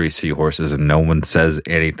make glittery seahorses and no one says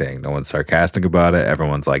anything. No one's sarcastic about it.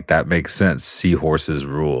 Everyone's like, that makes sense. Seahorses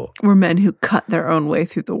rule. We're men who cut their own way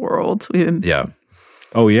through the world. Yeah.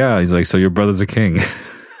 Oh, yeah. He's like, so your brother's a king.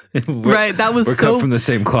 Right. That was we're cut from the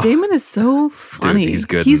same cloth. Daemon is so funny. Dude, he's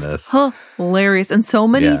good in this. Hilarious. And so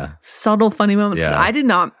many subtle, funny moments. Yeah. I did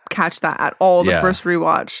not catch that at all the first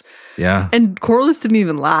rewatch. Yeah. And Corlys didn't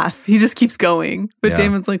even laugh. He just keeps going. But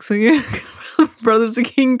Daemon's like, so your brother's a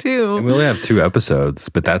king too. And we only have 2 episodes,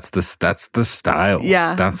 but that's the style.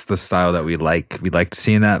 Yeah. That's the style that we like. We liked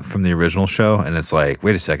seeing that from the original show. And it's like,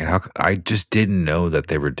 wait a second. I just didn't know that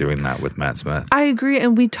they were doing that with Matt Smith. I agree.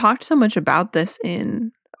 And we talked so much about this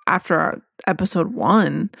after our episode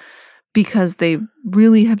 1 because they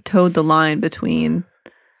really have towed the line between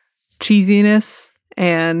cheesiness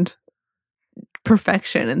and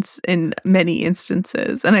perfection in many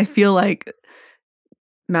instances. And I feel like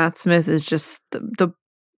Matt Smith is just the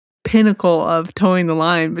pinnacle of towing the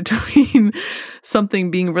line between something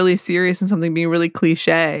being really serious and something being really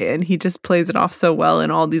cliche. And he just plays it off so well in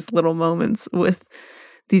all these little moments with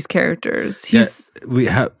these characters.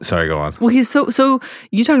 Sorry, go on. Well, he's so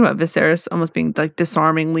you talked about Viserys almost being like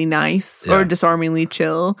disarmingly nice or disarmingly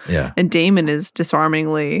chill. Yeah. And Daemon is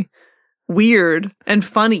disarmingly weird and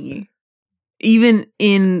funny. Even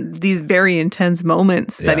in these very intense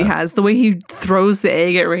moments that he has, the way he throws the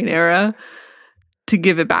egg at Rhaenyra to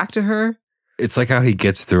give it back to her. It's like how he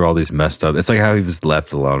gets through all these messed up. It's like how he was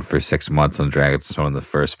left alone for 6 months on Dragonstone in the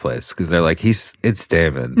first place. Because they're like, it's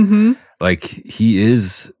Daemon. Like he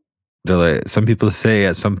is. They're like, some people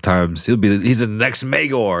say sometimes he's the next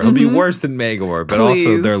Maegor. He'll be worse than Maegor. But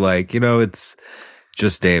also they're like, you know, it's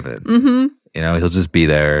just Daemon. You know, he'll just be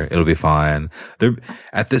there. It'll be fine. They're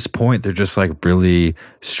at this point, they're just like really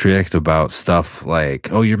strict about stuff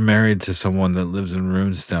like, oh, you're married to someone that lives in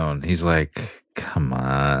Runestone. He's like, come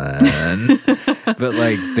on. But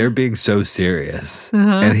like, they're being so serious.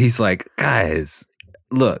 And he's like, guys,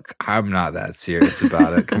 look, I'm not that serious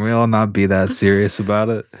about it. Can we all not be that serious about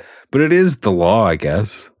it? But it is the law, I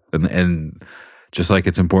guess. And just like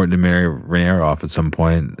it's important to marry Rhaenyra off at some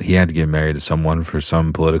point, he had to get married to someone for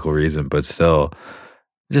some political reason, but still,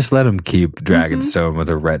 just let him keep Dragonstone with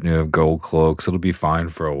a retinue of gold cloaks. It'll be fine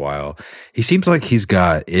for a while. He seems like he's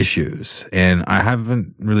got issues, and I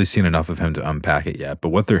haven't really seen enough of him to unpack it yet, but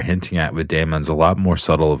what they're hinting at with Daemon's a lot more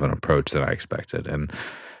subtle of an approach than I expected, and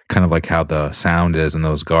kind of like how the sound is in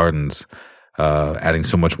those gardens, adding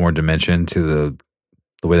so much more dimension to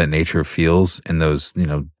the way that nature feels in those,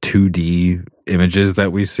 2D images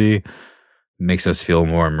that we see makes us feel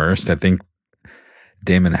more immersed. I think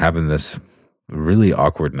Daemon having this really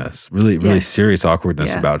awkwardness, really serious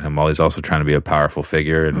awkwardness about him while he's also trying to be a powerful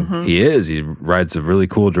figure. And he rides a really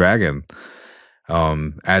cool dragon,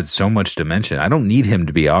 adds so much dimension. I don't need him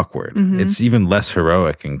to be awkward. It's even less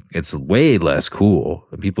heroic and it's way less cool.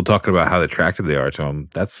 People talking about how attractive they are to him.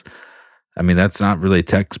 That's not really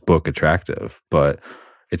textbook attractive, but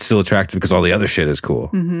it's still attractive because all the other shit is cool.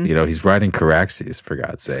 He's riding Caraxes, for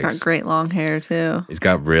God's sakes. He's got great long hair, too. He's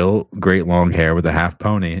got real great long hair with a half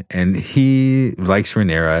pony. And he likes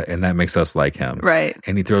Rhaenyra, and that makes us like him. Right.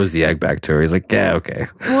 And he throws the egg back to her. He's like, yeah, okay.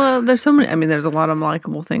 Well, there's so many, there's a lot of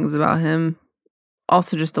likable things about him.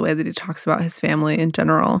 Also, just the way that he talks about his family in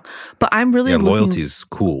general. But I'm really loyalty's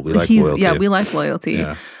cool. We like loyalty. Yeah, we like loyalty.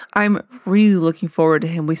 Yeah. I'm really looking forward to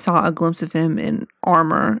him. We saw a glimpse of him in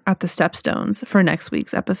armor at the Stepstones for next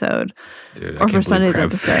week's episode. Dude, or for Sunday's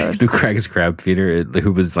episode. The Craig's Crab Feeder,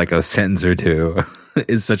 who was like a sentence or two,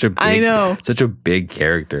 is such a big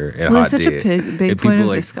character in Hot D. It's such a big point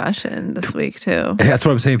of discussion this week too. That's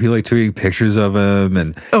what I'm saying. People like tweeting pictures of him,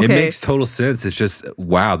 and it makes total sense. It's just,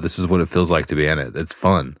 wow, this is what it feels like to be in it. It's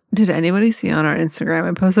fun. Did anybody see on our Instagram?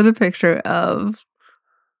 I posted a picture of,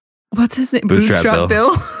 what's his name? Bootstrap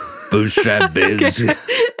Bill. Bootstrap Biz. Okay.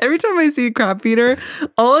 Every time I see Crab Feeder,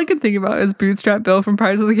 all I can think about is Bootstrap Bill from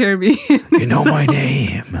Pirates of the Caribbean. You know my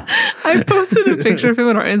name. I posted a picture of him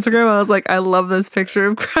on our Instagram. I was like, I love this picture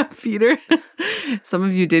of Crab Feeder. Some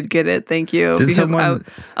of you did get it. Thank you.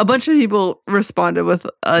 A bunch of people responded with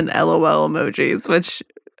an LOL emojis, which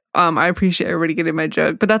I appreciate everybody getting my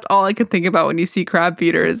joke. But that's all I can think about when you see Crab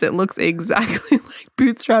Feeder is it looks exactly like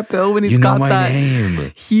Bootstrap Bill when he's got that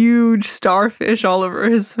huge starfish all over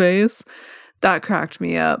his face. That cracked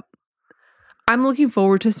me up. I'm looking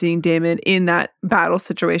forward to seeing Damon in that battle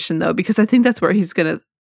situation, though, because I think that's where he's going to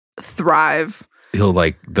thrive. He'll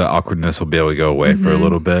the awkwardness will be able to go away for a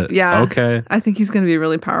little bit. Yeah. Okay. I think he's going to be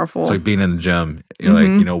really powerful. It's like being in the gym. You're like,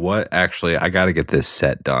 you know what? Actually, I got to get this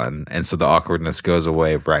set done. And so the awkwardness goes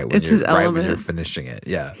away right when you're finishing it.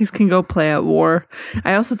 Yeah. He can go play at war.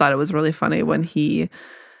 I also thought it was really funny when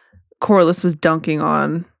Corlys was dunking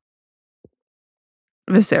on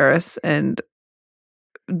Viserys, and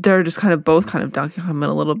they're just both dunking on him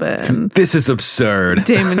a little bit. And this is absurd.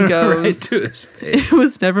 Damon goes, right to his face. It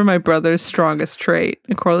was never my brother's strongest trait.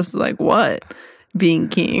 And Corlys is like, what? Being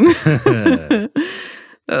king. That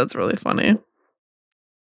was really funny.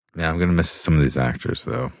 Yeah, I'm going to miss some of these actors,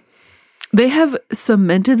 though. They have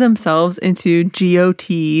cemented themselves into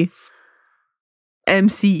GOT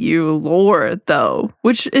MCU lore, though,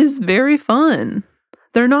 which is very fun.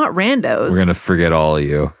 They're not randos. We're going to forget all of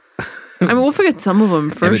you. I mean, we'll forget some of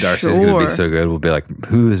them for sure. Darcy's going to be so good. We'll be like,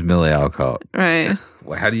 who is Millie Alcott? Right.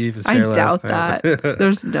 How do you even say her last name? I doubt that.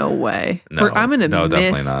 There's no way. No, I'm going to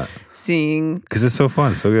definitely not. Seeing... Because it's so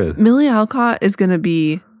fun, so good. Millie Alcott is going to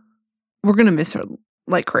be... We're going to miss her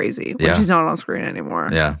like crazy when she's not on screen anymore.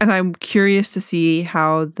 Yeah. And I'm curious to see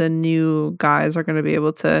how the new guys are going to be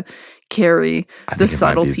able to carry the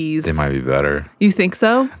subtleties. They might be better. You think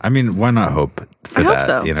so? I mean, why not hope for that?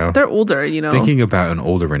 So. You know, they're older. You know, thinking about an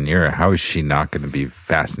older Rhaenyra, how is she not going to be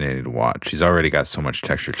fascinating to watch? She's already got so much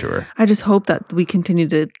texture to her. I just hope that we continue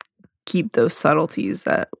to keep those subtleties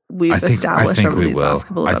that we've established over these last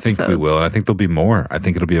couple of episodes. I think we will, and I think there'll be more. I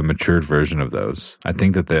think it'll be a matured version of those. I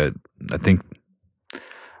think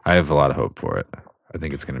I have a lot of hope for it. I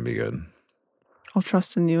think it's going to be good. I'll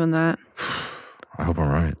trust in you in that. I hope I'm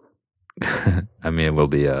right. I mean, it will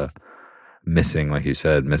be missing, like you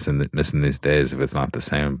said, missing these days if it's not the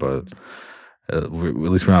same. But at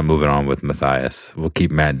least we're not moving on with Matthias. We'll keep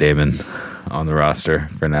Matt Damon on the roster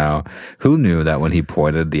for now. Who knew that when he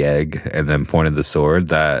pointed the egg and then pointed the sword,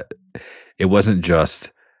 that it wasn't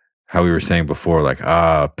just how we were saying before, like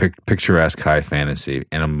picturesque high fantasy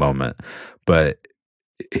in a moment, but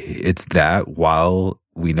it's that while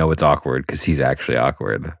we know it's awkward because he's actually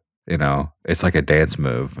awkward. You know, it's like a dance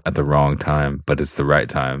move at the wrong time, but it's the right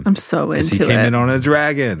time. I'm so into it. Because he came in on a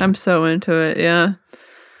dragon. I'm so into it, yeah.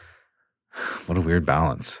 What a weird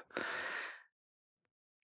balance.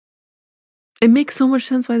 It makes so much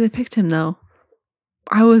sense why they picked him, though.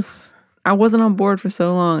 I wasn't on board for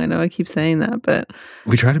so long. I know I keep saying that, but...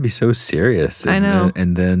 We try to be so serious. I know.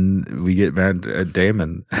 And then we get mad at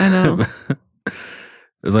Damon. I know.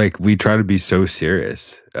 Like, we try to be so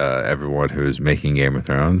serious. Everyone who's making Game of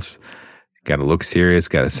Thrones got to look serious,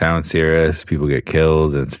 got to sound serious. People get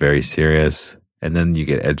killed, and it's very serious. And then you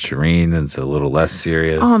get Ed Sheeran, and it's a little less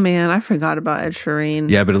serious. Oh, man, I forgot about Ed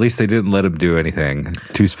Sheeran. Yeah, but at least they didn't let him do anything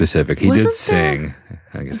too specific. He did sing.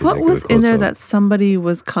 I guess what was in there that somebody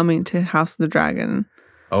was coming to House of the Dragon?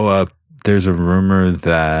 Oh, there's a rumor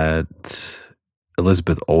that...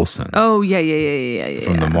 Elizabeth Olsen. Oh, yeah.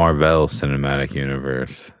 From the Marvel Cinematic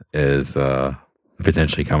Universe is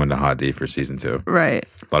potentially coming to Hot D for season 2. Right.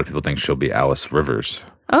 A lot of people think she'll be Alice Rivers.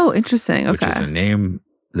 Oh, interesting. Okay. Which is a name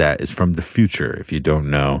that is from the future if you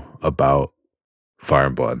don't know about Fire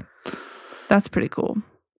and Blood. That's pretty cool.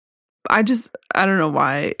 I don't know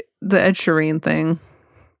why. The Ed Sheeran thing.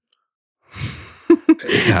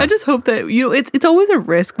 Yeah. I just hope that, it's always a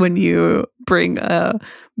risk when you bring a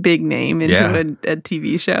big name into a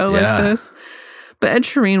TV show like this. But Ed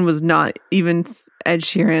Sheeran was not even Ed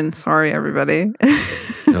Sheeran. Sorry, everybody.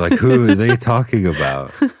 They're like, who are they talking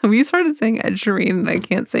about? We started saying Ed Sheeran and I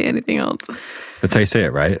can't say anything else. That's how you say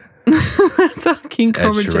it, right? That's how King It's Ed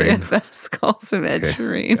Cobra Sheeran. JFS calls him Ed Okay,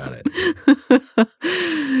 Sheeran. got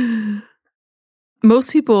it.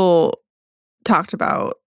 Most people talked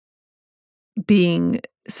about being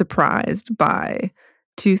surprised by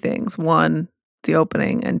two things. One, the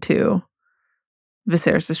opening, and two,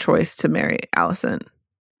 Viserys' choice to marry Alicent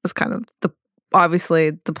was kind of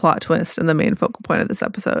obviously the plot twist and the main focal point of this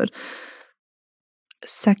episode.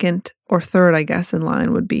 Second or third, I guess, in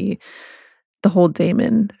line would be the whole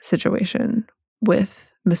Daemon situation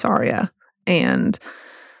with Miss Arya, and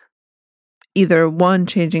either one,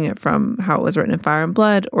 changing it from how it was written in Fire and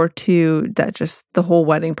Blood, or two, that just the whole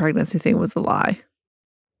wedding pregnancy thing was a lie.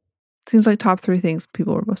 Seems like top three things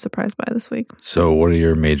people were most surprised by this week. So what are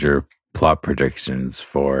your major plot predictions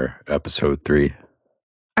for episode 3?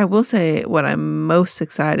 I will say what I'm most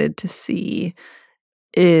excited to see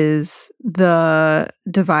is the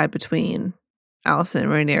divide between Alicent and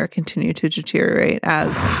Rhaenyra continue to deteriorate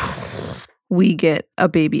as we get a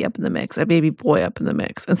baby up in the mix, a baby boy up in the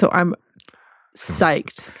mix. And so I'm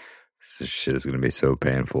psyched. This shit is going to be so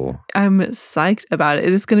painful. I'm psyched about it.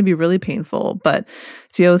 It is going to be really painful, but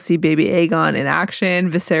to be able to see baby Aegon in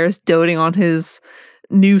action, Viserys doting on his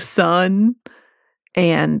new son,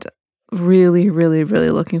 and really, really, really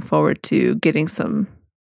looking forward to getting some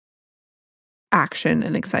action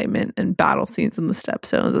and excitement and battle scenes in the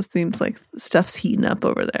Stepstones. It seems like stuff's heating up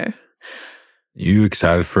over there. You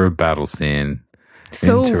excited for a battle scene?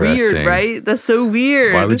 So weird, right? That's so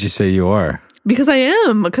weird. Why would you say you are? Because I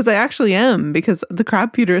am. Because I actually am. Because the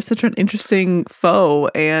Crab Feeder is such an interesting foe,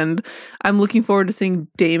 and I'm looking forward to seeing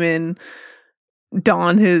Daemon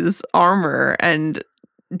don his armor. And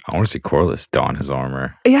I want to see Corlys don his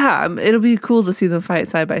armor. yeah, it'll be cool to see them fight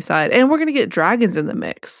side by side. And we're going to get dragons in the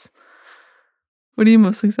mix. What are you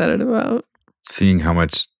most excited about? Seeing how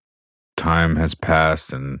much time has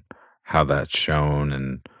passed and how that's shown,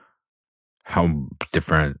 and how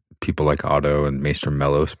different people like Otto and Maester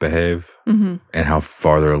Mellos behave, Mm-hmm. and how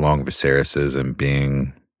farther along Viserys is in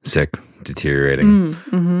being sick, deteriorating,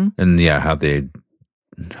 Mm-hmm. and yeah,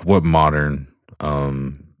 what modern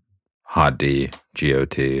Hot D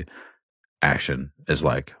GOT action is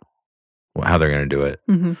like, how they're going to do it.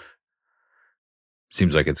 Mm-hmm.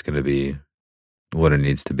 Seems like it's going to be what it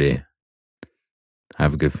needs to be. I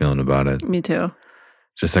have a good feeling about it. Me too.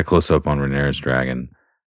 Just that close up on Rhaenyra's dragon.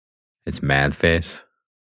 It's mad face.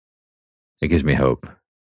 It gives me hope.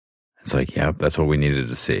 It's like, yeah, that's what we needed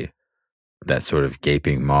to see. That sort of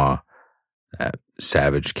gaping maw, that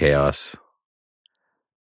savage chaos.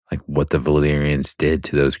 Like what the Valyrians did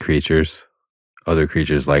to those creatures. Other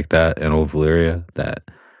creatures like that in Old Valyria. That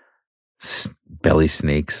belly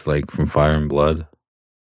snakes like from Fire and Blood.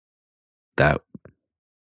 That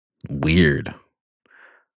weird,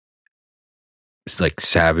 it's like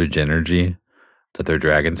savage energy that their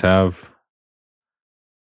dragons have.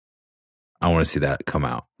 I want to see that come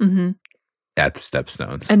out Mm-hmm. at the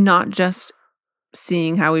Stepstones. And not just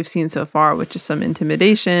seeing how we've seen so far, which is some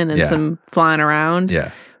intimidation and Yeah. some flying around.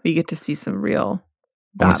 Yeah, We get to see some real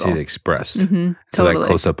I want to battle. see it expressed. Mm-hmm. So Totally. that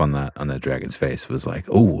close up on that dragon's face was like,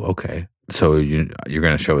 oh, okay. So you're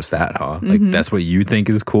going to show us that, huh? Like Mhm. that's what you think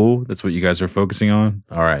is cool. That's what you guys are focusing on.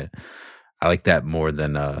 All right, I like that more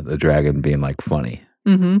than the dragon being like funny.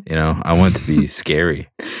 Mm-hmm. You know, I want it to be scary.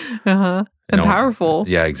 Uh-huh. And I want- powerful.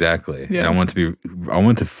 Yeah, exactly. Yeah. And I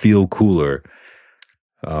want it to feel cooler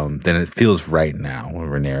than it feels right now when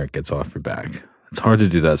Rhaenyra gets off her back. It's hard to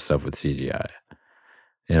do that stuff with CGI.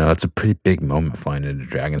 You know, that's a pretty big moment finding a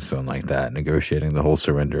Dragonstone like that, negotiating the whole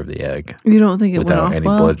surrender of the egg You don't think it went without off any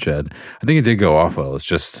well? bloodshed. I think it did go off well. It's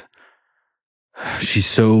just she's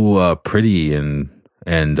so pretty and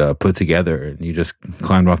put together, and you just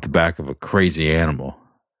climbed off the back of a crazy animal.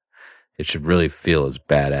 It should really feel as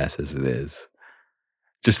badass as it is.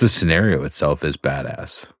 Just the scenario itself is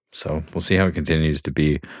badass. So we'll see how it continues to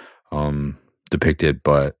be depicted,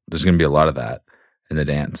 but there's going to be a lot of that in the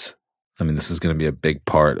dance. I mean, this is going to be a big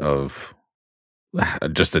part of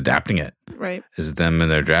just adapting it, Right. is them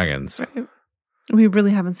and their dragons. Right. We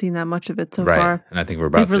really haven't seen that much of it so Right. far. And I think we're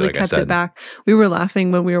about They've to, really like I kept said. it back. We were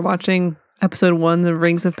laughing when we were watching episode 1, The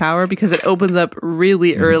Rings of Power, because it opens up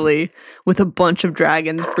really Mm-hmm. early with a bunch of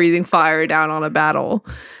dragons breathing fire down on a battle.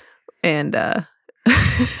 And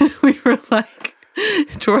we were like,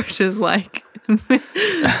 George is like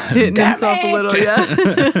hitting Damn himself a little. Yeah.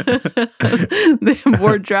 They have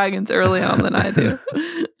more dragons early on than I do.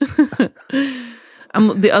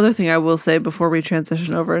 The other thing I will say before we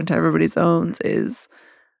transition over into Everybody's Owns is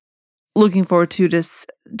looking forward to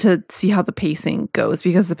see how the pacing goes,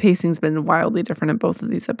 because the pacing's been wildly different in both of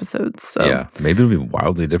these episodes. So Yeah, maybe it'll be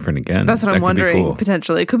wildly different again. that's what That I'm could be wondering. cool.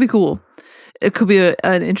 Potentially, it could be cool. It could be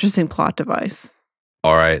an interesting plot device.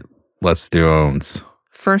 All right, let's do owns.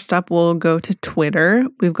 First up, we'll go to Twitter.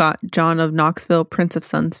 We've got John of Knoxville, Prince of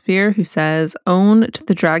Sunsphere, who says, own to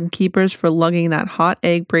the Dragon Keepers for lugging that hot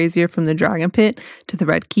egg brazier from the Dragon Pit to the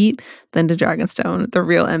Red Keep, then to Dragonstone, the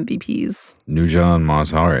real MVPs. Nujan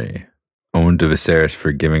Mazhari. Own to Viserys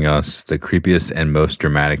for giving us the creepiest and most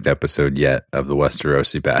dramatic episode yet of the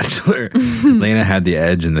Westerosi Bachelor. Lena had the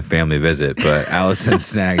edge in the family visit, but Alicent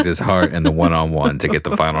snagged his heart in the one-on-one to get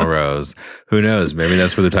the final rose. Who knows? Maybe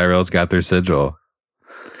that's where the Tyrells got their sigil.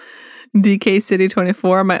 DK City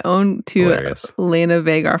 24, my own to Hilarious. Lena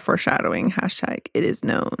Vhagar foreshadowing. Hashtag it is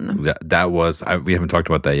known. That was, we haven't talked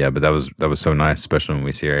about that yet, but that was so nice, especially when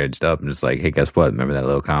we see her aged up and just like, hey, guess what? Remember that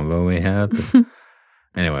little combo we had?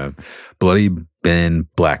 Anyway, Bloody Ben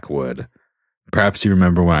Blackwood. Perhaps you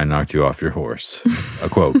remember when I knocked you off your horse. A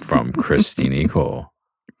quote from Christine Cole.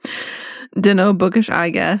 Dunno, bookish, I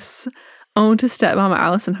guess. Own to stepmom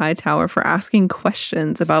Alicent Hightower for asking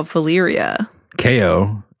questions about Valyria.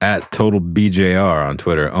 KO at Total BJR on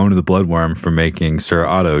Twitter. Own to the Bloodworm for making Sir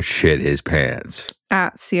Otto shit his pants.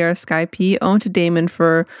 At Sierra Sky P. Own to Daemon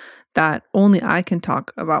for that only I can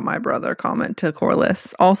talk about my brother comment to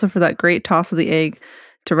Corlys. Also for that great toss of the egg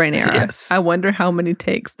to Rhaenyra. Yes. I wonder how many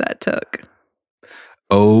takes that took.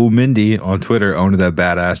 Oh, Mindy on Twitter. Own to that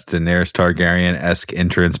badass Daenerys Targaryen-esque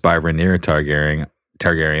entrance by Rhaenyra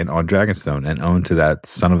Targaryen on Dragonstone. And own to that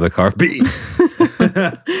son of the Carby.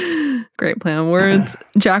 Great play on words.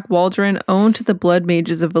 Jack Waldron, own to the blood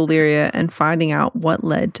mages of Valyria and finding out what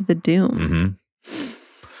led to the doom. Mm-hmm.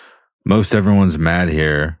 Most everyone's mad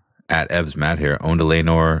here. At Ev's mad here. Own to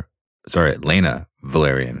Lena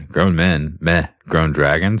Valerian. Grown men, meh. Grown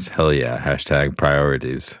dragons, hell yeah. Hashtag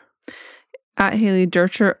priorities. At Haley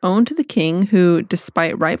Durcher, own to the king who,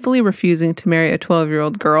 despite rightfully refusing to marry a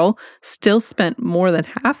 12-year-old girl, still spent more than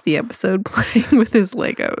half the episode playing with his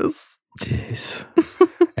Legos. Jeez.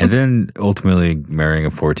 And then ultimately marrying a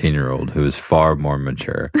 14-year-old who is far more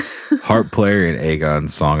mature. Harp player in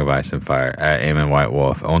Aegon's Song of Ice and Fire. At Aemon White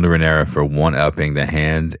Wolf. Owned to Rhaenyra for one-upping the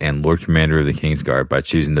hand and Lord Commander of the Kingsguard by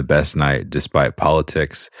choosing the best knight despite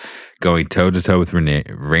politics, going toe-to-toe with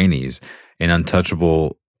Rhaenys, and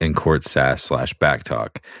untouchable in court sass /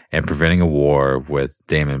 backtalk, and preventing a war with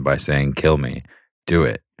Daemon by saying, kill me. Do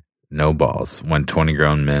it. No balls, when 20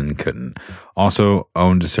 grown men couldn't. Also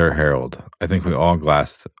owned to Sir Harold. I think we all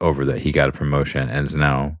glassed over that he got a promotion and is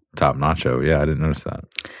now top nacho. Yeah, I didn't notice that.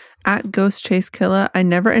 At Ghost Chase Killa, I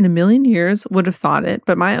never in a million years would have thought it,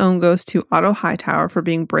 but my own goes to Otto Hightower for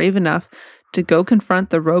being brave enough to go confront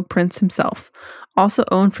the rogue prince himself. Also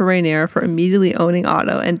owned for Rhaenyra for immediately owning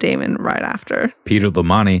Otto and Daemon right after. Peter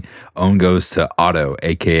Lamani, own goes to Otto,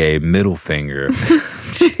 a.k.a. Middle Finger.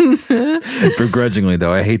 Jesus. Begrudgingly,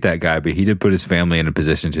 though, I hate that guy, but he did put his family in a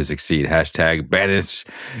position to succeed. Hashtag banish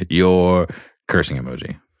your cursing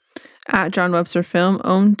emoji. At John Webster Film,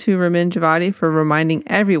 owned to Ramin Djawadi for reminding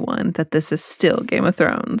everyone that this is still Game of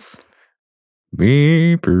Thrones.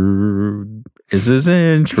 Beeper. Is this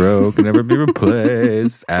intro can never be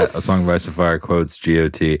replaced. At A Song of Ice and Fire quotes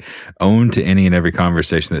GOT. Owned to any and every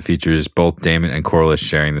conversation that features both Daemon and Corlys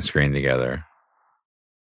sharing the screen together.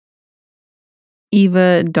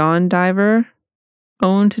 Eva Dawn Diver,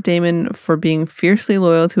 owned to Daemon for being fiercely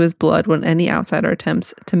loyal to his blood when any outsider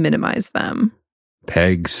attempts to minimize them.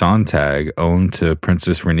 Peg Sontag, owned to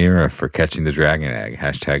Princess Rhaenyra for catching the dragon egg.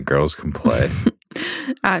 Hashtag girls can play.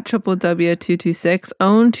 At Triple W226,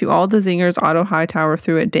 owned to all the zingers Otto Hightower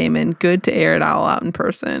threw at Daemon. Good to air it all out in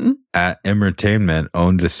person. At Entertainment,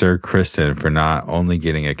 owned to Sir Kristen for not only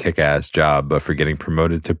getting a kick-ass job, but for getting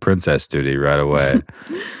promoted to princess duty right away.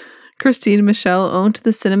 Christine Michelle, owned to the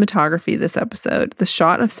cinematography this episode. The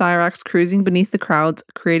shot of Cyrax cruising beneath the crowds,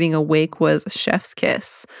 creating a wake was chef's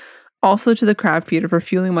kiss. Also to the crab feeder for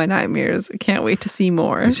fueling my nightmares. Can't wait to see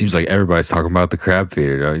more. It seems like everybody's talking about the crab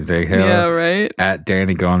feeder, don't you think? Hell, yeah, right? At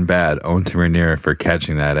Danny Gone Bad, owned to Rhaenyra for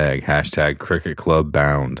catching that egg. Hashtag Cricket Club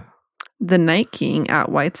Bound. The Night King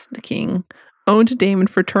at White's the King. Owned to Daemon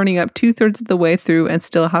for turning up 2/3 of the way through and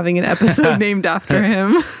still having an episode named after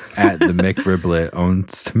him. At the Mick Riblet,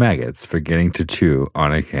 owns to Maggots for getting to chew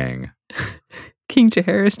on a king. King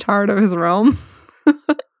Jaehaer is tired of his realm.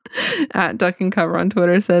 At Duck and Cover on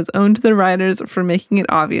Twitter says, owned to the writers for making it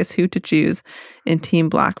obvious who to choose in Team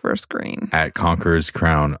Black vs. Green. At Conqueror's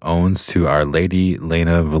Crown, owns to Our Lady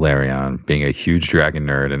Lena Valerian, being a huge dragon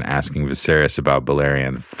nerd and asking Viserys about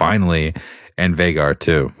Balerion. Finally, and Vhagar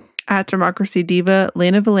too. At Democracy Diva,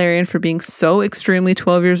 Lena Valerian for being so extremely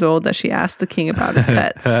 12 years old that she asked the king about his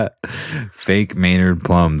pets. Fake Maynard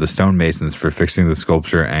Plum, the stonemasons for fixing the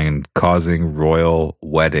sculpture and causing royal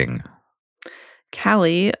wedding.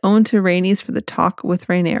 Callie, owned to Rhaenys for the talk with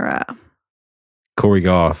Rhaenyra. Corey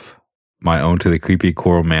Goff, my own to the creepy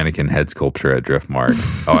coral mannequin head sculpture at Driftmark.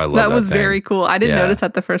 Oh, I love that. That was thing. very cool. I didn't notice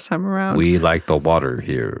that the first time around. We like the water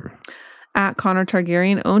here. At Connor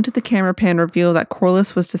Targaryen, owned to the camera pan reveal that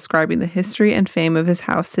Corlys was describing the history and fame of his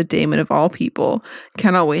house to Daemon of all people.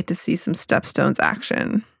 Cannot wait to see some Stepstones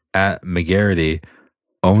action. At McGarity,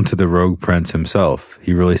 owned to the rogue prince himself.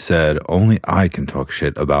 He really said, only I can talk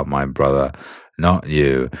shit about my brother, not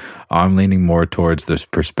you. I'm leaning more towards this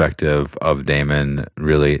perspective of Daemon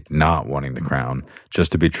really not wanting the crown,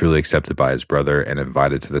 just to be truly accepted by his brother and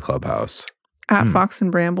invited to the clubhouse. At Fox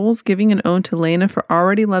and Brambles, giving an ode to Laena for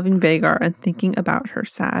already loving Vhagar and thinking about her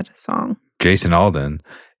sad song. Jason Alden,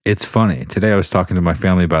 it's funny. Today I was talking to my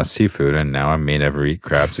family about seafood and now I may never eat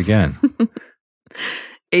crabs again.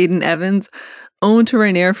 Aiden Evans, owned to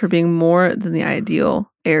Rhaenyra for being more than the ideal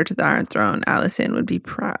heir to the Iron Throne. Alicent would be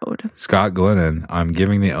proud. Scott Glennon, I'm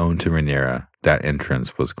giving the own to Rhaenyra. That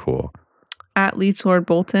entrance was cool. At Leech Lord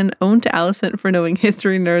Bolton, owned to Alicent for knowing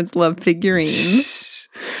history nerds love figurines.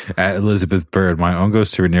 At Elizabeth Bird, my own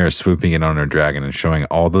goes to Rhaenyra swooping in on her dragon and showing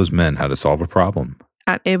all those men how to solve a problem.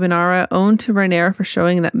 At Abenara, owned to Rhaenyra for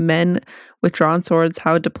showing that men with drawn swords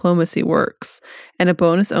how diplomacy works. And a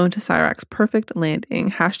bonus owned to Cyrax's perfect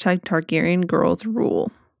landing. Hashtag Targaryen girls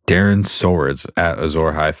rule. Darren Swords at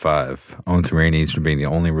Azor High Five, owned to Rhaenys for being the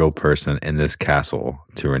only real person in this castle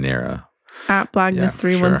to Rhaenyra. At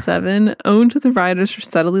Blackness317, owned to the riders for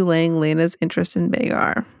subtly laying Laena's interest in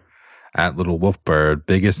Vhagar. At Little Wolfbird,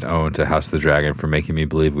 biggest own to House of the Dragon for making me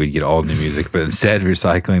believe we'd get all new music, but instead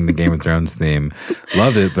recycling the Game of Thrones theme.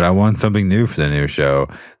 Love it, but I want something new for the new show.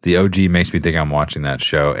 The OG makes me think I'm watching that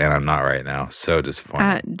show, and I'm not right now. So disappointed.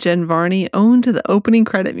 At Jen Varney, owned to the opening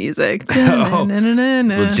credit music. Well,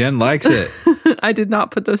 Jen likes it. I did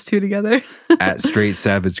not put those two together. At Straight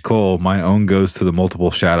Savage Cole, my own goes to the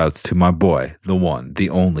multiple shout-outs to my boy, the one, the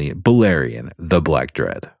only, Balerion, the Black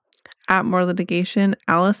Dread. At More Litigation,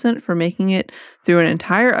 Alicent for making it through an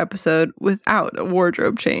entire episode without a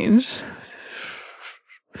wardrobe change.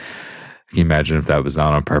 Can you imagine if that was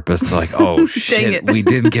not on purpose? They're like, oh shit, we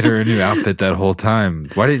didn't get her a new outfit that whole time.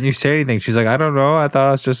 Why didn't you say anything? She's like, I don't know. I thought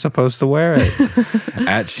I was just supposed to wear it.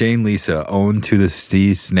 At Shane Lisa, owned to the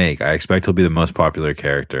Steve Snake. I expect he'll be the most popular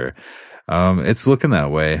character. It's looking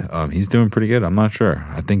that way. He's doing pretty good. I'm not sure.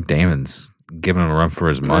 I think Damon's giving him a run for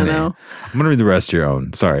his money. I'm going to read the rest of your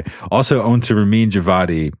own. Sorry. Also owned to Ramin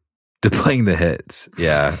Javadi to playing the hits.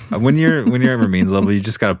 Yeah. When you're at Ramin's level, you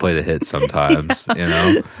just got to play the hits sometimes, you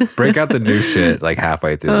know? Break out the new shit like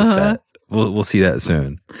halfway through the set. We'll see that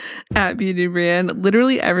soon. At Beauty Brienne,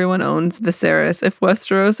 literally everyone owns Viserys. If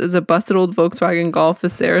Westeros is a busted old Volkswagen Golf,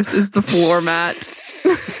 Viserys is the floor mat.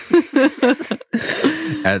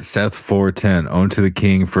 At Seth 410, owned to the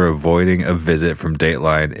king for avoiding a visit from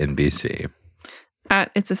Dateline NBC. At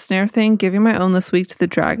It's a Snare Thing, giving my own this week to the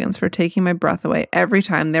Dragons for taking my breath away every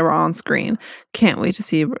time they were on screen. Can't wait to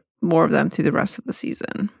see more of them through the rest of the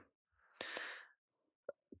season.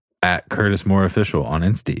 At Curtis Moore Official on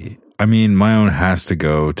Insta. I mean, my own has to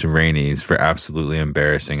go to Rhaenys for absolutely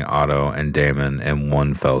embarrassing Otto and Daemon in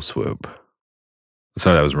one fell swoop.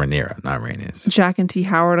 So that was Rhaenyra, not Rhaenys. Jack and T.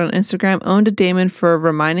 Howard on Instagram owned a Daemon for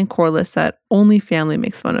reminding Corlys that only family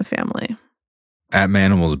makes fun of family. At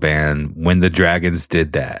Manimals Band, when the dragons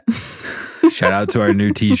did that. Shout out to our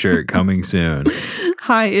new t-shirt coming soon.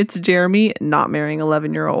 Hi, it's Jeremy, not marrying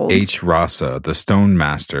 11-year-olds. H. Rasa, the Stone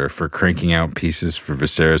Master, for cranking out pieces for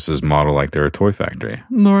Viserys' model like they're a toy factory.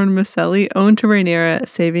 Lauren Maselli, owned to Rhaenyra,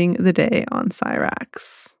 saving the day on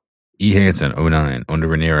Cyrax. E. Hansen, 09, owned to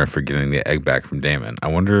Rhaenyra for getting the egg back from Daemon. I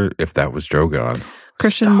wonder if that was Drogon.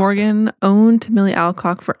 Christian Morgan, owned to Millie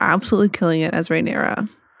Alcock for absolutely killing it as Rhaenyra.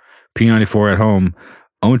 P94 at home,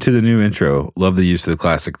 owned to the new intro. Love the use of the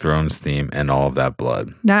classic Thrones theme and all of that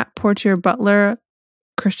blood. Nat Portier Butler,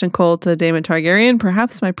 Christian Cole to Daemon Targaryen.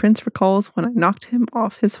 Perhaps my prince recalls when I knocked him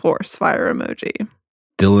off his horse. Fire emoji.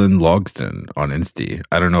 Dylan Logston on Insta.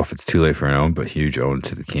 I don't know if it's too late for an own, but huge own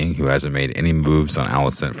to the king who hasn't made any moves on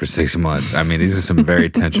Alicent for 6 months. I mean, these are some very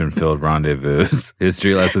tension-filled rendezvous.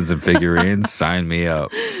 History lessons and figurines. Sign me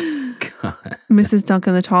up. God. Mrs.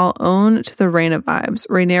 Duncan the Tall, own to the Rhaena vibes.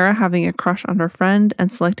 Rhaenyra having a crush on her friend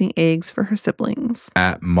and selecting eggs for her siblings.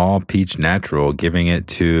 At Mall Peach Natural, giving it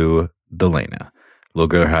to Delena. Little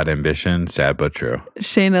girl had ambition, sad but true.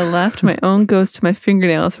 Shayna left. My own goes to my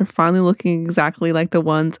fingernails for finally looking exactly like the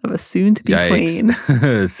ones of a soon-to-be queen.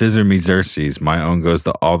 Scissor me Xerxes. My own goes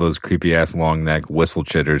to all those creepy-ass long-neck whistle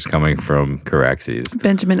chitters coming from Caraxes.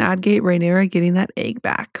 Benjamin Adgate, Rhaenyra getting that egg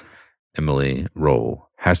back. Emily Roll.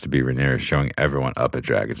 Has to be Rhaenyra showing everyone up at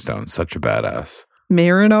Dragonstone. Such a badass.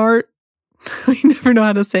 Marinart. We never know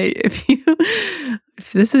how to say it.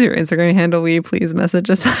 If this is your Instagram handle, will you please message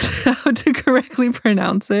us how to correctly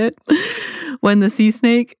pronounce it? When the sea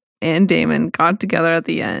snake and Daemon got together at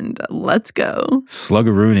the end. Let's go.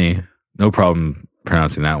 Sluggaroony. No problem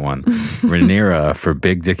pronouncing that one. Rhaenyra for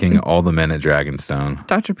big dicking all the men at Dragonstone.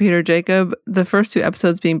 Dr. Peter Jacob, the first 2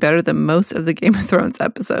 episodes being better than most of the Game of Thrones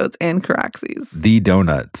episodes, and Caraxes. The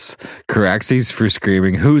Donuts. Caraxes for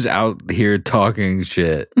screaming, who's out here talking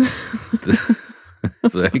shit?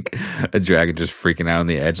 It's like a dragon just freaking out on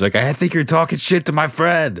the edge. Like, I think you're talking shit to my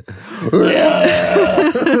friend.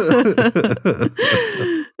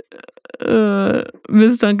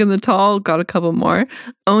 Miss Duncan the Tall got a couple more.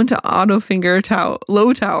 Owned to Autofinger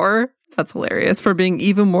Low Tower. That's hilarious. For being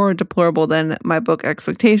even more deplorable than my book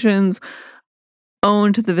expectations.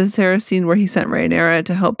 Owned to the Viserys scene where he sent Rhaenyra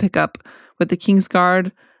to help pick up with the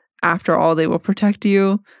Kingsguard. After all, they will protect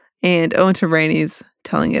you. And owned to Rhaenys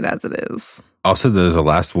telling it as it is. Also, there's a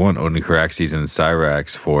last one, owning Caraxes and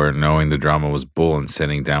Cyrax for knowing the drama was bull and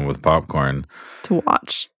sitting down with popcorn. To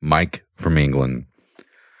watch. Mike from England.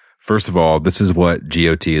 First of all, this is what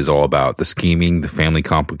GOT is all about. The scheming, the family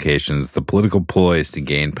complications, the political ploys to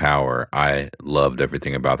gain power. I loved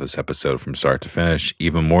everything about this episode from start to finish,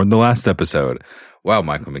 even more than the last episode. Wow,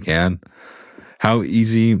 Michael McCann. How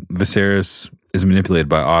easy Viserys is manipulated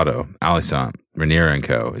by Otto, Alicent, Rhaenyra and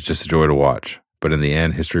co. It's just a joy to watch. But in the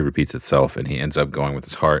end, history repeats itself, and he ends up going with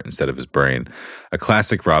his heart instead of his brain. A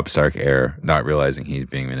classic Robb Stark error, not realizing he's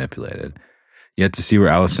being manipulated. Yet to see where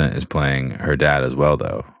Alicent is playing her dad as well,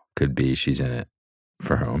 though. Could be she's in it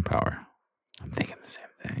for her own power. I'm thinking the same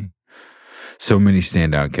thing. So many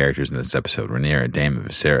standout characters in this episode. Rhaenyra, Daemon,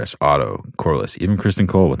 Viserys, Otto, Corlys, even Kristen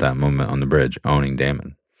Cole with that moment on the bridge owning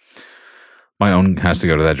Daemon. My own has to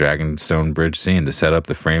go to that Dragonstone bridge scene. The setup,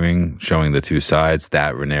 the framing, showing the 2 sides,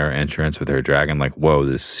 that Rhaenyra entrance with her dragon. Like, whoa,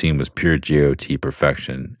 this scene was pure GOT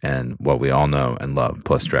perfection and what we all know and love,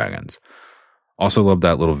 plus dragons. Also love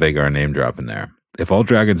that little Vhagar name drop in there. If all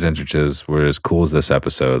dragons' entrances were as cool as this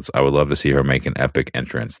episode's, I would love to see her make an epic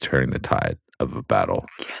entrance, turning the tide of a battle.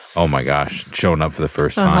 Yes. Oh my gosh, showing up for the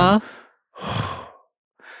first time.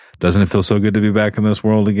 Doesn't it feel so good to be back in this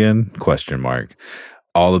world again? Question mark.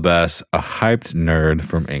 All the best. A hyped nerd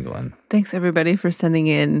from England. Thanks, everybody, for sending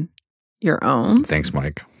in your own. Thanks,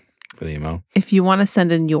 Mike, for the email. If you want to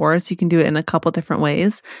send in yours, you can do it in a couple different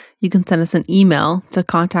ways. You can send us an email to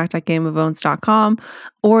contact@gameofowns.com,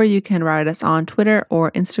 or you can write us on Twitter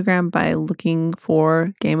or Instagram by looking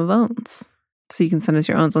for Game of Owns. So you can send us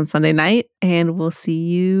your owns on Sunday night, and we'll see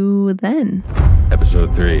you then.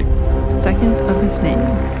 Episode 3. Second of his name.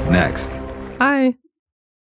 Next. Bye.